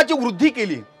 धर्माची वृद्धी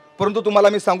केली. परंतु तुम्हाला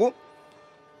मी सांगू,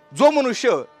 जो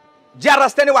मनुष्य ज्या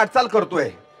रस्त्याने वाटचाल करतोय,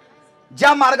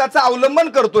 ज्या मार्गाचं अवलंबन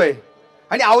करतोय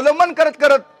आणि अवलंबन करत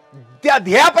करत त्या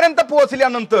ध्येयापर्यंत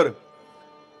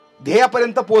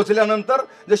पोहोचल्यानंतर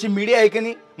जशी मीडिया आहे की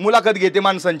नाही मुलाखत घेते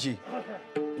माणसांची,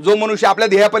 जो मनुष्य आपल्या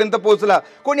ध्येयापर्यंत पोहोचला,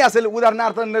 कोणी असेल,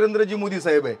 उदाहरणार्थ नरेंद्रजी मोदी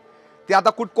साहेब आहे, ते आता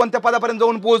कोणत्या पदापर्यंत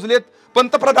जाऊन पोहोचलेत?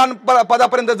 पंतप्रधान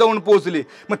पदापर्यंत जाऊन पोहोचले.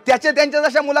 मग त्यांच्या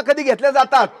जशा मुलाखती घेतल्या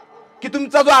जातात की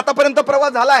तुमचा जो आतापर्यंत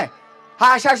प्रवास झालाय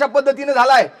हा अशा अशा पद्धतीने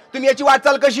झालाय, तुम्ही याची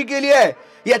वाटचाल कशी केली आहे,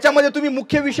 याच्यामध्ये तुम्ही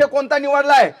मुख्य विषय कोणता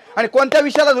निवडलाय आणि कोणत्या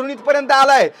विषयाला धरून इथपर्यंत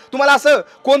आलाय, तुम्हाला असं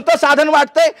कोणतं साधन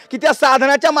वाटतंय की त्या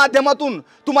साधनाच्या माध्यमातून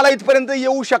तुम्हाला इथपर्यंत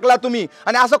येऊ शकला तुम्ही,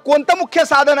 आणि असं कोणतं मुख्य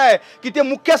साधन आहे की ते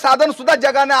मुख्य साधन सुद्धा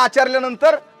जगाने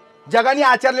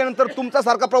आचरल्यानंतर तुमचा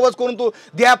सारखा प्रवास करून तो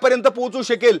ध्येयापर्यंत पोहोचू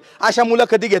शकेल. अशा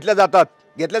मुलाखती घेतल्या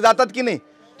जातात की नाही?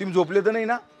 तुम्ही झोपले तर नाही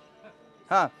ना?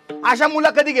 हा, अशा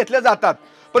मुलाखती घेतल्या जातात.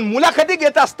 पण मुलाखती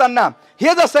घेत असताना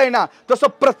हे जसं आहे ना तसं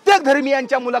प्रत्येक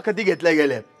धर्मियांच्या मुलाखती घेतल्या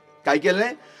गेल्यात. काय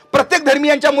केलंय? प्रत्येक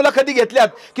धर्मियांच्या मुलाखती घेतल्यात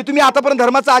की तुम्ही आतापर्यंत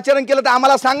धर्माचं आचरण केलं तर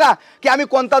आम्हाला सांगा की आम्ही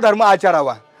कोणता धर्म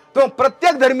आचरावा. तो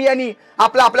प्रत्येक धर्मियांनी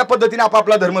आपल्या पद्धतीने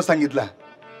आपापला धर्म सांगितला.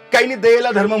 काहींनी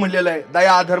दयेला धर्म म्हणलेला आहे,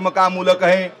 दया धर्म का मूलक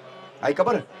आहे. ऐका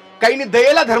बरं, काहींनी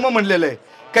दयेला धर्म म्हणलेलं आहे,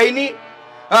 काहींनी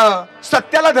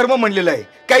सत्याला धर्म म्हणलेला आहे,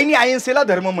 काहींनी अहिंसेला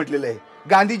धर्म म्हटलेलं आहे.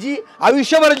 गांधीजी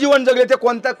आयुष्यभर जीवन जगले ते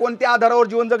कोणत्या आधारावर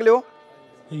जीवन जगले हो?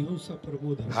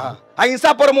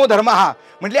 अहिंसा परमो धर्म. हा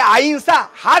म्हणजे अहिंसा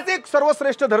हाच एक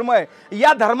सर्वश्रेष्ठ धर्म आहे.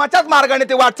 या धर्माच्याच मार्गाने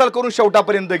ते वाटचाल करून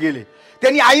शेवटापर्यंत गेले.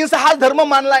 त्यांनी अहिंसा हाच धर्म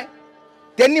मानलाय,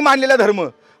 त्यांनी मानलेला धर्म.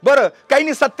 बरं,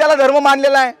 काहींनी सत्याला धर्म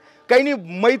मानलेला आहे, काहींनी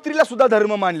मैत्रीला सुद्धा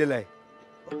धर्म मानलेला आहे,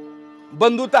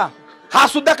 बंधुता हा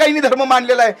सुद्धा काहींनी धर्म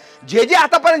मानलेला आहे. जे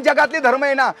आतापर्यंत जगातले धर्म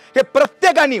आहे ना हे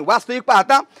प्रत्येकाने वास्तविक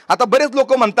पाहता, आता बरेच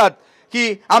लोक म्हणतात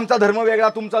की आमचा धर्म वेगळा,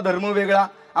 तुमचा धर्म वेगळा,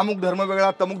 अमुक धर्म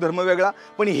वेगळा, तमुक धर्म वेगळा.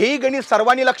 पण हेही गणित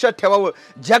सर्वांनी लक्षात ठेवावं.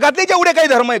 जगातले जेवढे काही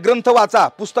धर्म आहे, ग्रंथ वाचा,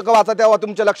 पुस्तकं वाचा, तेव्हा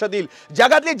तुमच्या लक्षात येईल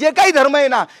जगातले जे काही धर्म आहे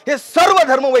ना हे सर्व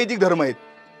धर्म वैदिक धर्म आहेत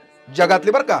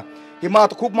जगातले. बरं का, हे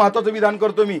खूप महत्वाचं विधान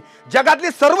करतो मी.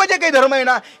 जगातले सर्व जे काही धर्म आहे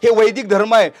ना हे वैदिक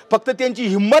धर्म आहे. फक्त त्यांची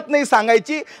हिंमत नाही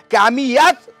सांगायची की आम्ही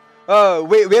याच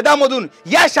वेदामधून,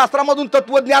 या शास्त्रामधून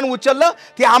तत्वज्ञान उचललं,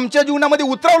 ते आमच्या जीवनामध्ये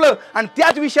उतरवलं आणि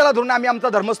त्याच विषयाला धरून आम्ही आमचा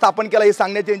धर्म स्थापन केला, हे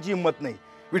सांगण्याची त्यांची हिंमत नाही.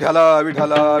 विठाला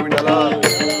विठाला विठाला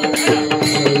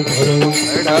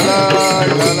विठाला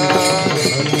विठाला.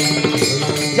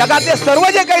 जगातले सर्व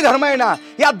जे काही धर्म आहे ना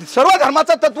या सर्व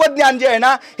धर्माचं तत्वज्ञान जे आहे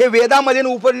ना हे वेदामध्ये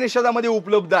आणि उपनिषदामध्ये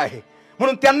उपलब्ध आहे.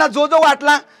 म्हणून त्यांना जो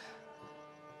वाटला,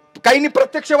 काहींनी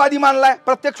प्रत्यक्षवादी मानलाय.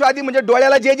 प्रत्यक्षवादी म्हणजे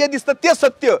डोळ्याला जे दिसतं ते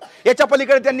सत्य, याच्या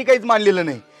पलीकडे त्यांनी काहीच मानलेलं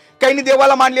नाही. काहींनी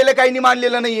देवाला मानलेलं, काहींनी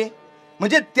मानलेलं नाहीये.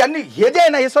 म्हणजे त्यांनी हे जे आहे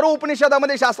ना हे सर्व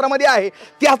उपनिषदामध्ये शास्त्रामध्ये आहे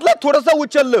त्यातलं थोडंसं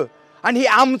उचललं आणि हे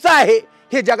आमचं आहे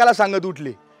हे जगाला सांगत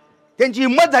उठले. त्यांची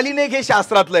हिंमत झाली नाही हे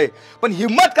शास्त्रातलं आहे. पण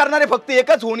हिंमत करणारे फक्त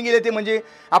एकच होऊन गेले, ते म्हणजे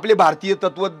आपले भारतीय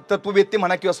तत्ववेत्ते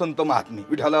म्हणा किंवा संत महात्मे.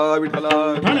 विठाला विठाला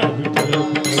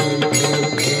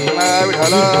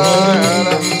विठाला.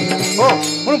 हो,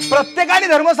 म्हणून प्रत्येकाने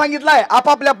धर्म सांगितलाय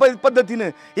आपापल्या पद्धतीने.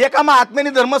 एका महात्म्याने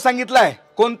धर्म सांगितलाय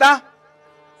कोणता?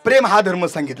 प्रेम हा धर्म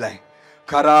सांगितलाय.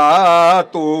 खरा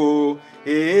तो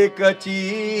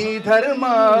एकची धर्म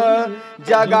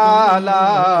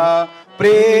जगाला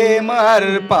प्रेम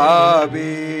अर्पावे.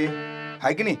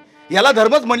 आहे की नाही? याला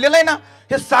धर्मच म्हणलेला आहे ना.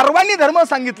 हे सर्वांनी धर्म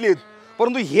सांगितलेत,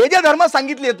 परंतु हे जे धर्म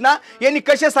सांगितलेत ना, यांनी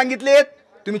कसे सांगितलेत?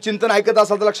 तुम्ही चिंतन ऐकत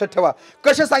असाल तर लक्षात ठेवा.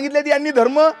 कसे सांगितलेत यांनी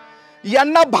धर्म?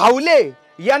 यांना भावले,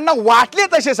 यांना वाटले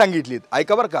तसे सांगितलेत.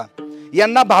 ऐका बरं का,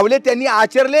 यांना भावले, त्यांनी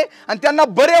आचरले आणि त्यांना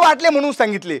बरे वाटले म्हणून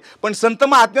सांगितले. पण संत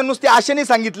महात्म्यांनी नुसते आशेने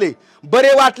सांगितले,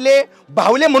 बरे वाटले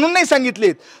भावले म्हणून नाही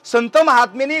सांगितलेत. संत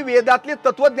महात्म्यांनी वेदातले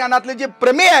तत्वज्ञानातले जे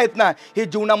प्रमेय आहेत ना, हे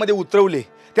जीवनामध्ये उतरवले,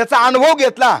 त्याचा अनुभव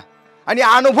घेतला आणि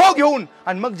अनुभव घेऊन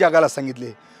आणि मग जगाला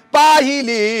सांगितले.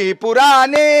 पाहिली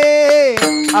पुराणे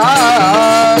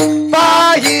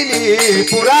पाहिली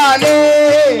पुराणे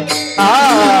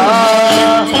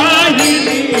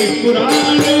पाहिली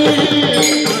पुराणे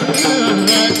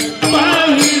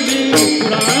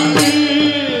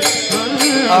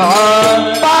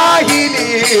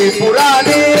पाहिली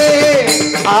पुराणे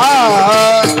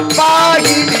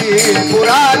पाहिली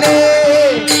पुराणे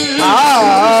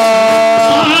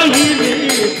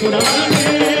पाहिली पुराणे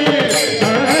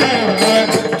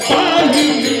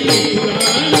पाहिली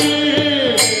पुराणे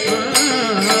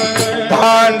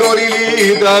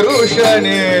धांडोळीली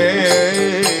दरुशने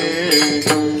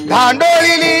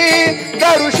धांडोळीली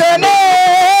दरुशने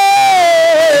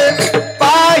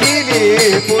पाहिली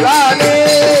पुराणे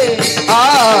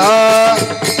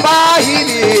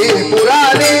पाहिली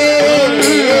पुराणे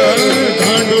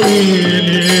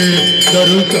धांडोळीली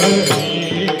दरुशने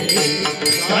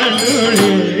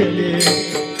धांडोळीली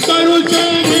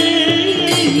दरुशने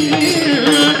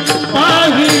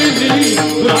पाहिली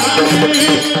पुराणे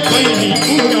पहिली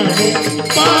पुराणे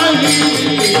पाहिली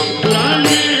पुराणे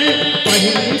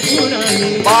पहिली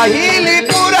पुराणे पाहिली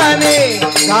पुराणे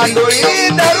धांडोळी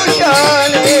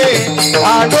दर्शने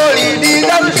धांडोळीली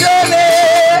दर्शने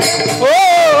हो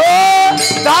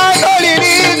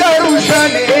धांडोळीली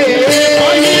दर्शने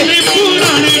पहिली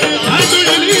पुराणे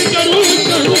धांडोळीली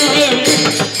दर्शने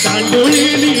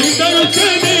धांडोळीली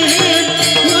दर्शने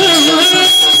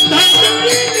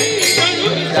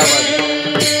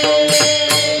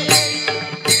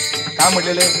काय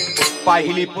म्हटलेले?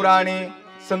 पाहिली पुराणे.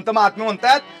 संत महात्मे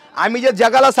म्हणतात, आम्ही जे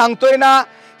जगाला सांगतोय ना,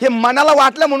 हे मनाला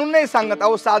वाटलं म्हणून नाही सांगत.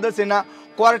 अहो साधच आहे ना.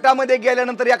 कोर्टामध्ये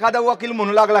गेल्यानंतर एखादा वकील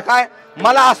म्हणू लागला, काय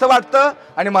मला असं वाटतं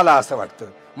आणि मला असं वाटतं,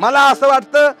 मला असं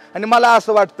वाटतं आणि मला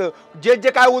असं वाटतं. जे जे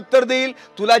काय उत्तर देईल,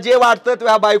 तुला जे वाटतं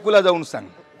तुझ्या बायकोला जाऊन सांग.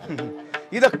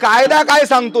 इथं कायदा काय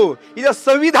सांगतो, इथं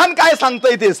संविधान काय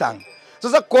सांगतोय ते सांग.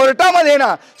 जसं कोर्टामध्ये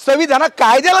ना संविधानात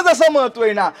कायद्याला जसं महत्व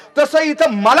आहे ना, तसं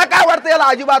इथं मला काय वाटतं याला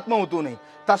अजिबात महत्व नाही.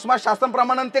 तस्मात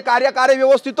शास्त्रप्रमाणे ते कार्य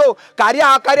व्यवस्थित हो. कार्य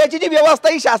अकार्याची जी व्यवस्था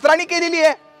ही शास्त्राने केलेली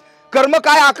आहे. कर्म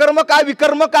काय, अकर्म काय,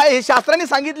 विकर्म काय हे शास्त्राने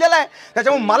सांगितलेलं आहे.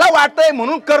 त्याच्यामुळे मला वाटतंय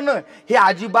म्हणून करणं हे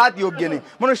अजिबात योग्य नाही.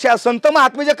 म्हणून संत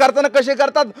महात्मे जे करताना कसे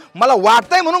करतात, मला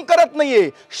वाटतंय म्हणून करत नाहीये,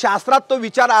 शास्त्रात तो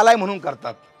विचार आलाय म्हणून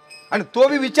करतात. आणि तो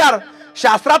बी विचार,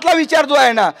 शास्त्रातला विचार जो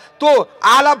आहे ना, तो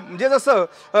आला म्हणजे जसं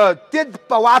ते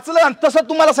वाचलं आणि तसं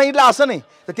तुम्हाला सांगितलं असं नाही.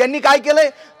 तर त्यांनी काय केलंय,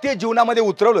 ते जीवनामध्ये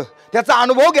उतरवलं, त्याचा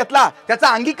अनुभव घेतला, त्याचा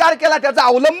अंगीकार केला, त्याचं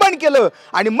अवलंबन केलं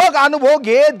आणि मग अनुभव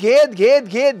घेत घेत घेत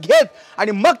घेत घेत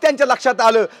आणि मग त्यांच्या लक्षात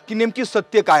आलं की नेमकी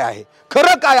सत्य काय आहे,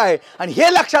 खरं काय आहे. आणि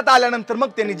हे लक्षात आल्यानंतर मग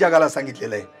त्यांनी जगाला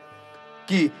सांगितलेलं आहे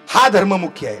की हा धर्म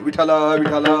मुख्य आहे. विठाला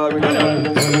विठाला विठाला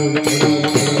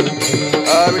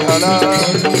विठाला.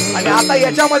 आणि आता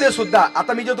याच्यामध्ये सुद्धा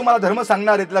आता मी जे तुम्हाला धर्म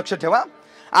सांगणार आहे लक्ष ठेवा.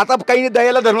 आता काहींनी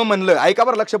दयेला धर्म म्हणलं, ऐका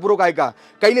बरं लक्षपूर्वक ऐका.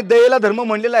 काहींनी दयेला धर्म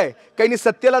म्हणलेला आहे, काहींनी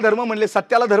सत्याला धर्म म्हणले,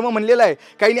 सत्याला धर्म म्हणलेला आहे,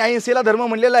 काहींनी अहिंसेला धर्म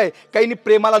म्हणलेला आहे, काहींनी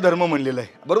प्रेमाला धर्म म्हणलेला आहे.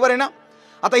 बरोबर आहे ना?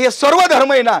 आता हे सर्व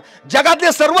धर्म आहे ना,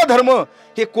 जगातले सर्व धर्म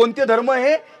हे कोणते धर्म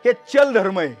आहे? हे चल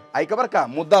धर्म आहे. ऐका बरं का,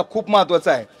 मुद्दा खूप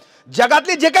महत्वाचा आहे.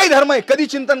 जगातले जे काही धर्म आहे, कधी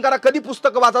चिंतन करा, कधी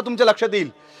पुस्तक वाचा, तुमच्या लक्षात येईल.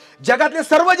 जगातले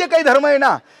सर्व जे काही धर्म आहे ना,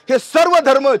 हे सर्व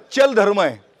धर्म चल धर्म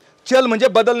आहे. चल म्हणजे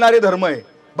बदलणारे धर्म आहे.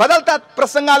 बदलतात,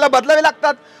 प्रसंगाला बदलावे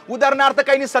लागतात. उदाहरणार्थ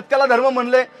काहींनी सत्याला धर्म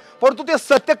म्हणले, परंतु ते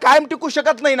सत्य कायम टिकू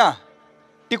शकत नाही ना.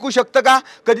 टिकू शकतं का?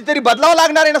 कधीतरी बदलावं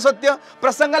लागणार आहे ना सत्य.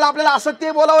 प्रसंगाला आपल्याला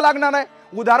असत्य बोलावं लागणार आहे.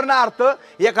 उदाहरणार्थ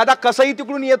एखादा कसाई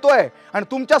तिकडून येतोय आणि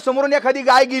तुमच्या समोरून एखादी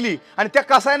गाय गेली आणि त्या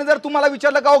कसाईने जर तुम्हाला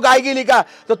विचारलं का, हो गाय गेली का,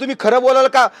 तर तुम्ही खरं बोलाल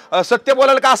का, सत्य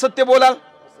बोलाल का, असत्य बोलाल?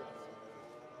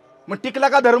 मग टिकला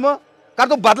का धर्म? कारण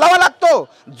तो बदलावा लागतो.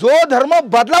 जो धर्म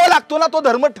बदलावा लागतो ना, तो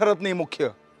धर्म ठरत नाही मुख्य.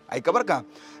 ऐका बरं का,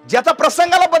 ज्याचा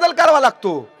प्रसंगाला बदल करावा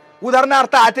लागतो.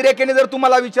 उदाहरणार्थ अतिरेक्याने जर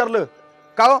तुम्हाला विचारलं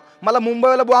का, हो मला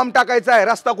मुंबईला बॉम्ब टाकायचा आहे,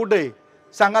 रस्ता कुठे आहे,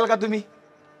 सांगाल का तुम्ही?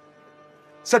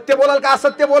 सत्य बोलाल का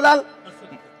असत्य बोलाल?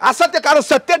 असत्य, कारण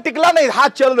सत्य टिकला नाही. हा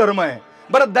चल धर्म आहे.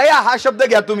 बरं, दया हा शब्द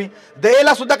घ्या तुम्ही.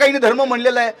 दयेला सुद्धा काही धर्म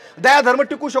म्हणलेला आहे. दया धर्म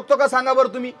टिकू शकतो का सांगा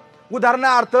बरं तुम्ही?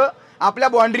 उदाहरणार्थ आपल्या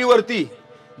बाउंड्रीवरती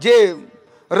जे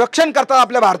रक्षण करतात,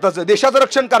 आपल्या भारताचं देशाचं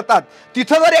रक्षण करतात,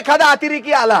 तिथं जर एखादा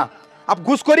अतिरेकी आला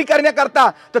घुसखोरी करण्याकरता,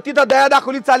 तर तिथं दया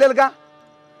दाखवली चालेल का?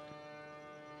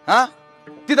 हा,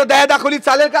 तिथं दया दाखवली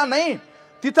चालेल का? नाही.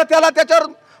 तिथं त्याला त्याच्यावर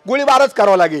गोळीबारच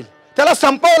करावा लागेल, त्याला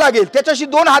संपवावं लागेल, त्याच्याशी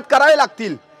 2 हात करावे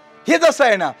लागतील. हे जसं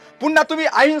आहे ना. पुन्हा तुम्ही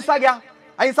अहिंसा घ्या,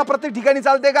 अहिंसा प्रत्येक ठिकाणी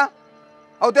चालते का?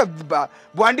 अहो त्या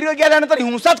बाउंड्रीवर गेल्यानंतर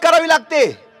हिंसाच करावी लागते.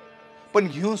 पण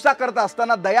हिंसा करत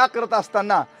असताना, दया करत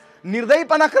असताना,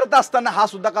 निर्दयीपणा करत असताना हा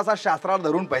सुद्धा कसा शास्त्रात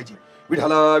धरून पाहिजे.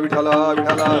 विठाला विठाला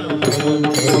विठाला.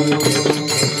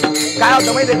 काय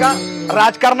होतं माहितीये का?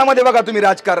 राजकारणामध्ये बघा तुम्ही,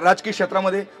 राजकीय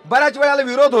क्षेत्रामध्ये बऱ्याच वेळेला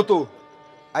विरोध होतो.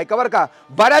 ऐका बरं का,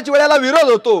 बऱ्याच वेळेला विरोध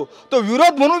होतो. तो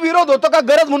विरोध म्हणून विरोध होतो का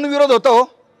गरज म्हणून विरोध होतो?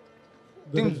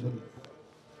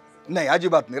 नाही,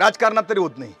 अजिबात नाही. राजकारणात तरी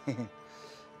होत नाही.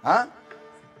 हा,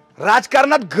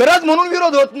 राजकारणात गरज म्हणून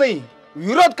विरोध होत नाही,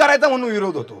 विरोध करायचा म्हणून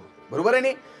विरोध होतो. बरोबर आहे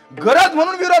नाही? गरज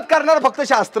म्हणून विरोध करणार फक्त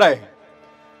शास्त्र आहे.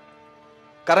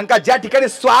 कारण का ज्या ठिकाणी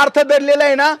स्वार्थ दडलेला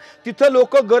आहे ना, तिथं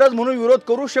लोक गरज म्हणून विरोध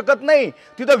करू शकत नाही.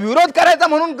 तिथं विरोध करायचा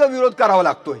म्हणून विरोध करावा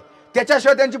लागतोय,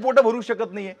 त्याच्याशिवाय त्यांची पोटं भरू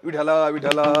शकत नाहीये. विठाला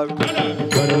विठाला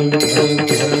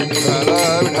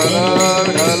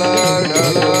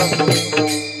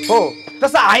हो.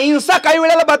 तसं अहिंसा काही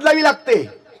वेळेला बदलावी लागते.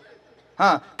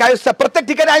 हा, काय प्रत्येक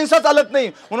ठिकाणी अहिंसा चालत नाही,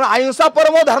 म्हणून अहिंसा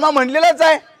परमो धर्म म्हणलेलाच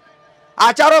आहे.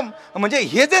 आचार म्हणजे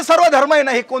हे जे सर्व धर्म आहे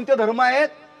ना, हे कोणते धर्म आहेत?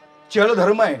 चल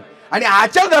धर्म आहे. आणि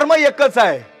आचल धर्म एकच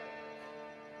आहे.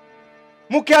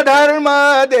 मुख्य धर्म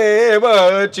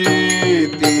देवची,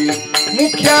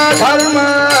 मुख्य धर्म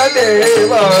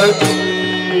देवची,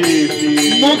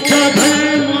 मुख्य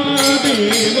धर्म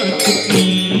देवची,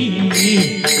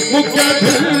 मुख्य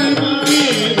धर्म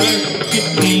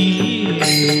देवची,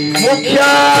 मुख्य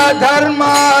धर्म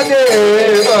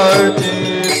देवची,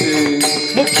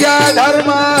 मुख्य धर्म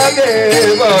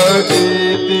देवची,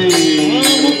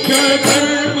 मुख्य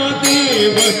धर्म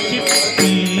देवची,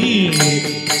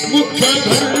 मुख्य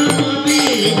धर्म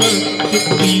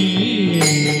देवची.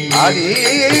 आदि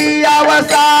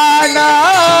अवसान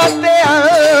ते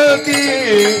अंती,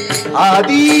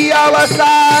 आदि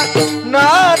अवसान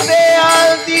ते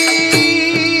अंती,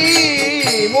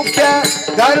 मुख्य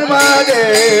धर्म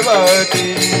देवती,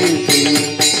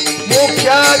 मुख्य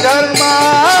धर्म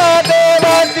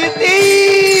देवती.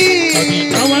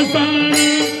 अवसान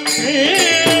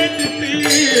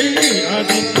आदि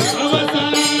अवसान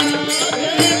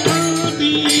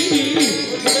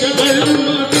मुख्य धर्म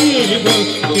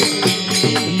देवची,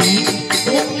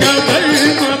 मुख्य धर्म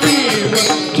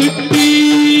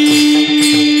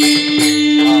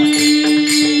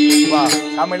देवची. वा,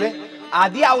 काय म्हणले?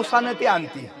 आधी अवसान ते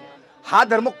अंती. हा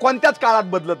धर्म कोणत्याच काळात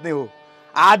बदलत नाही. हो,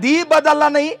 आधी बदलला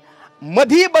नाही,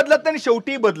 मधी बदलत नाही,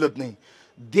 शेवटी बदलत नाही.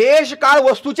 देश काळ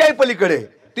वस्तूच्याही पलीकडे.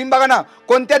 तुम्ही बघा ना,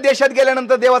 कोणत्या देशात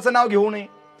गेल्यानंतर देवाचं नाव घेऊ नये,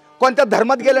 कोणत्या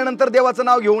धर्मात गेल्यानंतर देवाचं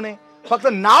नाव घेऊ नये. फक्त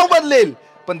नाव बदलेल,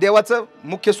 पण देवाचं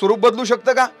मुख्य स्वरूप बदलू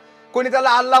शकतं का? कोणी त्याला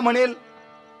अल्लाह म्हणेल,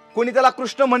 कोणी त्याला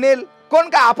कृष्ण म्हणेल, कोण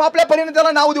काय आपापल्या परीने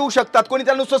त्याला नाव देऊ शकतात. कोणी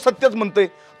त्याला नुसतं सत्यच म्हणतंय,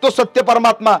 तो सत्य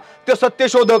परमात्मा, तो सत्य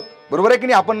शोधक. बरोबर आहे की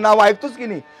नाही? आपण नाव ऐकतोच की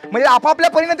नाही? म्हणजे आपापल्या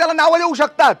परीने त्याला नावं देऊ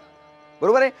शकतात.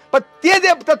 बरोबर आहे. पण ते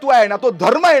जे तत्व आहे ना, तो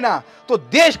धर्म आहे ना, तो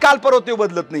देश काल पर्वती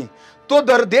बदलत नाही. तो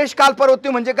देश काल पर्वती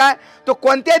म्हणजे काय? तो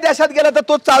कोणत्याही देशात गेला तर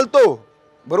तो चालतो.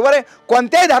 बरोबर आहे.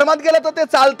 कोणत्याही धर्मात गेला तर ते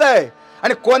चालतंय,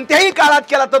 आणि कोणत्याही काळात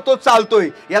केला तर तो चालतोय.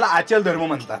 याला आचल धर्म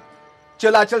म्हणतात.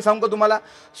 चल आचल सांगू का तुम्हाला?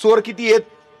 स्वर किती आहेत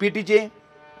पेटीचे?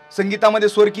 संगीतामध्ये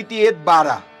स्वर किती आहेत?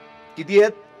 12. किती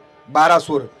आहेत? 12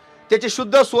 स्वर. त्याचे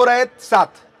शुद्ध स्वर आहेत 7.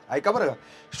 ऐका बरं,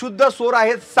 शुद्ध स्वर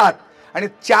आहेत 7, आणि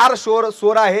 4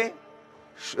 स्वर आहे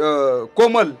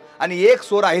कोमल, आणि 1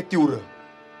 स्वर आहे तीव्र.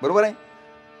 बरोबर आहे.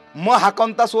 म हा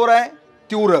कोणता स्वर आहे?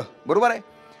 तीव्र. बरोबर आहे.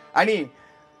 आणि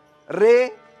रे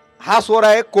हा स्वर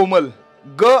आहे कोमल,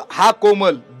 ग हा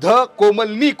कोमल, ध कोमल,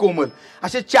 नी कोमल.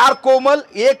 असे 4 कोमल,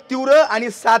 1 तीव्र, आणि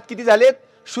 7 किती झालेत?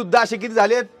 शुद्ध. असे किती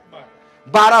झालेत?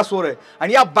 12 स्वर आहे.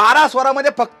 आणि या 12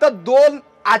 स्वरामध्ये फक्त 2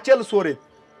 आचल स्वर आहेत.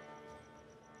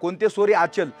 कोणते स्वर आहे?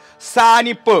 आचल. सा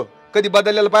आणि प. कधी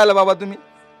बदललेलं पाहिलं बाबा तुम्ही?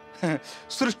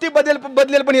 सृष्टी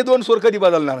बदलेल पण हे 2 स्वर कधी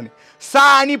बदलणार नाही. सा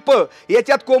आणि प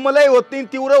याच्यात कोमलही होत नाही,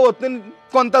 तीव्र होत नाही,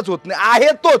 कोणताच होत नाही,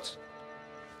 आहे तोच.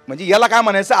 म्हणजे याला काय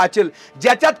म्हणायचं? आचल.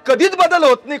 ज्याच्यात कधीच बदल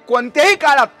होत नाही कोणत्याही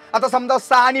काळात. आता समजा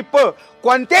सा आणि प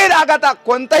कोणत्याही रागात,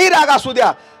 कोणताही राग असू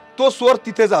द्या, तो स्वर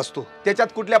तिथेच असतो. त्याच्यात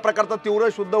कुठल्या प्रकारचा तीव्र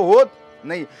शुद्ध होत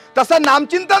नाही. तसं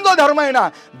नामचिंतन जो धर्म आहे ना,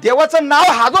 देवाचं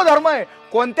नाव हा जो धर्म आहे,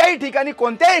 कोणत्याही ठिकाणी,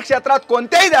 कोणत्याही क्षेत्रात,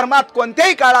 कोणत्याही धर्मात,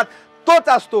 कोणत्याही काळात तोच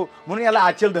असतो. म्हणून याला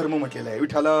आचल धर्म म्हटलेला आहे.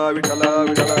 विठाला विठाला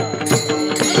विठाला.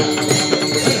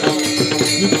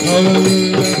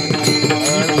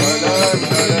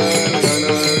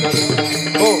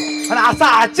 असा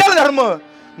अचल धर्म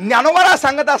ज्ञानोबाला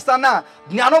सांगत असताना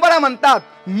ज्ञानोबाला म्हणतात,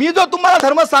 मी जो तुम्हाला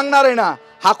धर्म सांगणार आहे ना,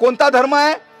 हा कोणता धर्म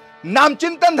आहे?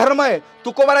 नामचिंतन धर्म आहे.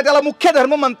 तुकोबाला त्याला मुख्य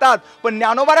धर्म म्हणतात, पण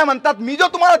ज्ञानोबाला म्हणतात, मी जो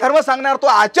तुम्हाला धर्म सांगणार तो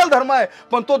अचल धर्म आहे.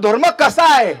 पण तो धर्म कसा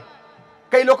आहे?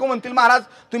 काही लोक म्हणतील, महाराज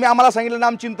तुम्ही आम्हाला सांगितलं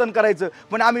नामचिंतन करायचं,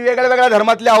 पण आम्ही वेगळ्या वेगळ्या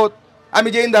धर्मातले आहोत.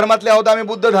 आम्ही जैन धर्मातले आहोत, आम्ही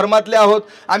बुद्ध धर्मातले आहोत,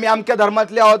 आम्ही अमक्या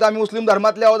धर्मातले आहोत, आम्ही मुस्लिम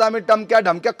धर्मातले आहोत, आम्ही टमक्या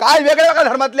ढमक्या काय वेगळ्या वेगळ्या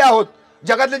धर्मातले आहोत.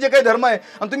 जगातले जे काही धर्म आहे,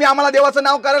 आणि तुम्ही आम्हाला देवाचं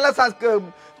नाव करायला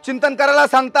चिंतन करायला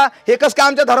सांगता, हे कसं काय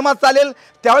आमच्या धर्मात चालेल?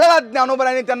 त्यावेळेला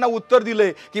ज्ञानोबाने त्यांना उत्तर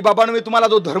दिलंय की बाबांनो, मी तुम्हाला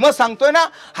जो धर्म सांगतोय ना,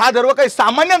 हा धर्म काही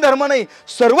सामान्य धर्म नाही,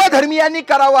 सर्व धर्मीयांनी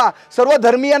करावा, सर्व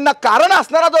धर्मीयांना कारण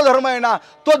असणारा जो धर्म आहे ना,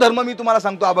 तो धर्म मी तुम्हाला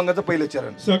सांगतो. अभंगाचं पहिलं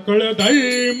चरण. सकळ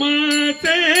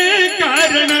धर्माचे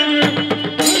कारण,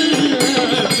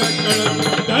 सकळ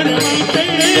धर्माचे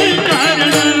कारण,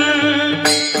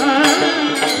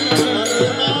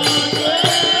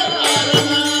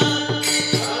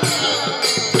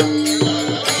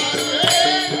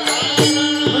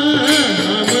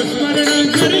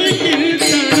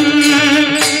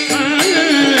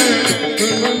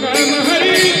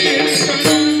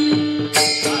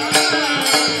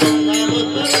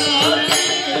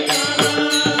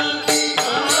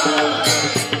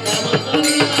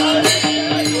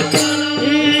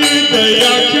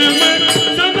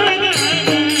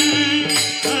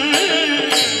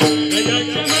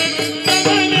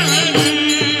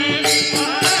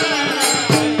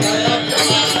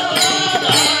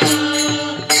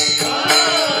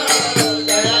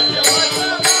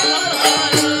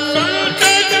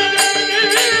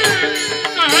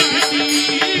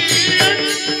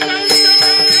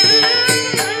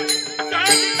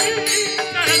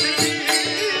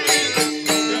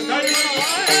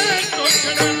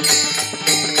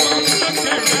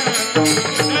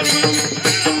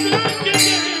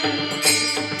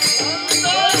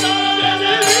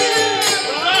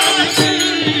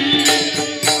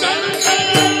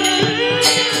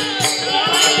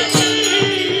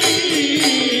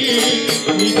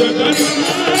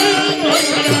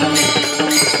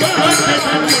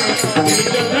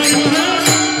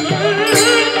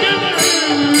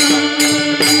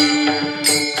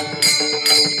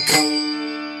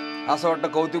 असं वाटतं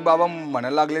कौतिक बाबा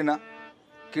म्हणायला लागले ना,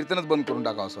 कीर्तनच बंद करून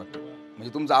टाकावं असं वाटतं.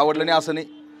 म्हणजे तुमचं आवडलं नाही असं नाही,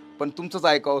 पण तुमचंच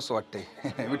ऐकावं असं वाटतंय.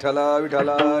 विठाला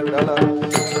विठाला विठाला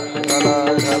विठाला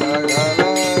विठाला विठाला.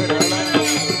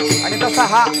 आणि तसा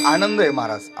हा आनंद आहे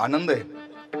महाराज, आनंद आहे.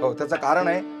 हो, त्याचं कारण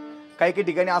आहे, काही काही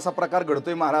ठिकाणी असा प्रकार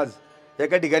घडतोय महाराज.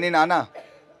 एका ठिकाणी नाना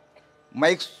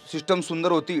माईक सिस्टम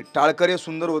सुंदर होती, टाळकरे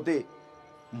सुंदर होते,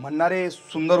 म्हणणारे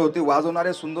सुंदर होते,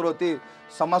 वाजवणारे सुंदर होते,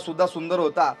 समाज सुद्धा सुंदर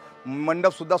होता,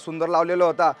 मंडप सुद्धा सुंदर लावलेला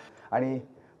होता. आणि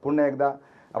पुन्हा एकदा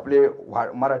आपले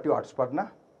मराठी हॉटस्पॉट ना,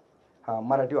 हां,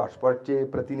 मराठी हॉटस्पॉटचे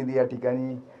प्रतिनिधी या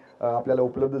ठिकाणी आपल्याला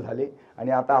उपलब्ध झाले.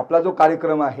 आणि आता आपला जो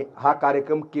कार्यक्रम आहे, हा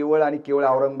कार्यक्रम केवळ आणि केवळ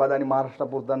औरंगाबाद आणि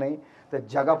महाराष्ट्रापुरता नाही, तर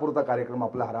जगापुरता कार्यक्रम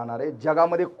आपला राहणार आहे.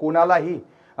 जगामध्ये कोणालाही,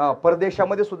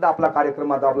 परदेशामध्ये सुद्धा आपला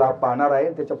कार्यक्रम आता आपला पाहणार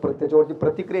आहे, त्याच्यावरती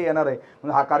प्रतिक्रिया येणार आहे,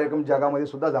 म्हणून हा कार्यक्रम जगामध्ये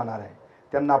सुद्धा जाणार आहे.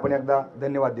 त्यांना आपण एकदा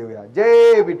धन्यवाद देऊया.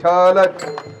 जय विठ्ठल.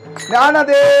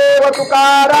 ज्ञानदेव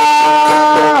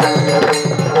तुकाराम,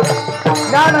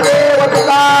 ज्ञानदेव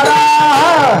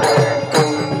तुकाराम,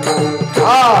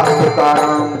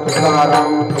 तुकाराम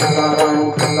तुकाराम तुकाराम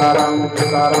तुकाराम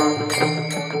तुकाराम.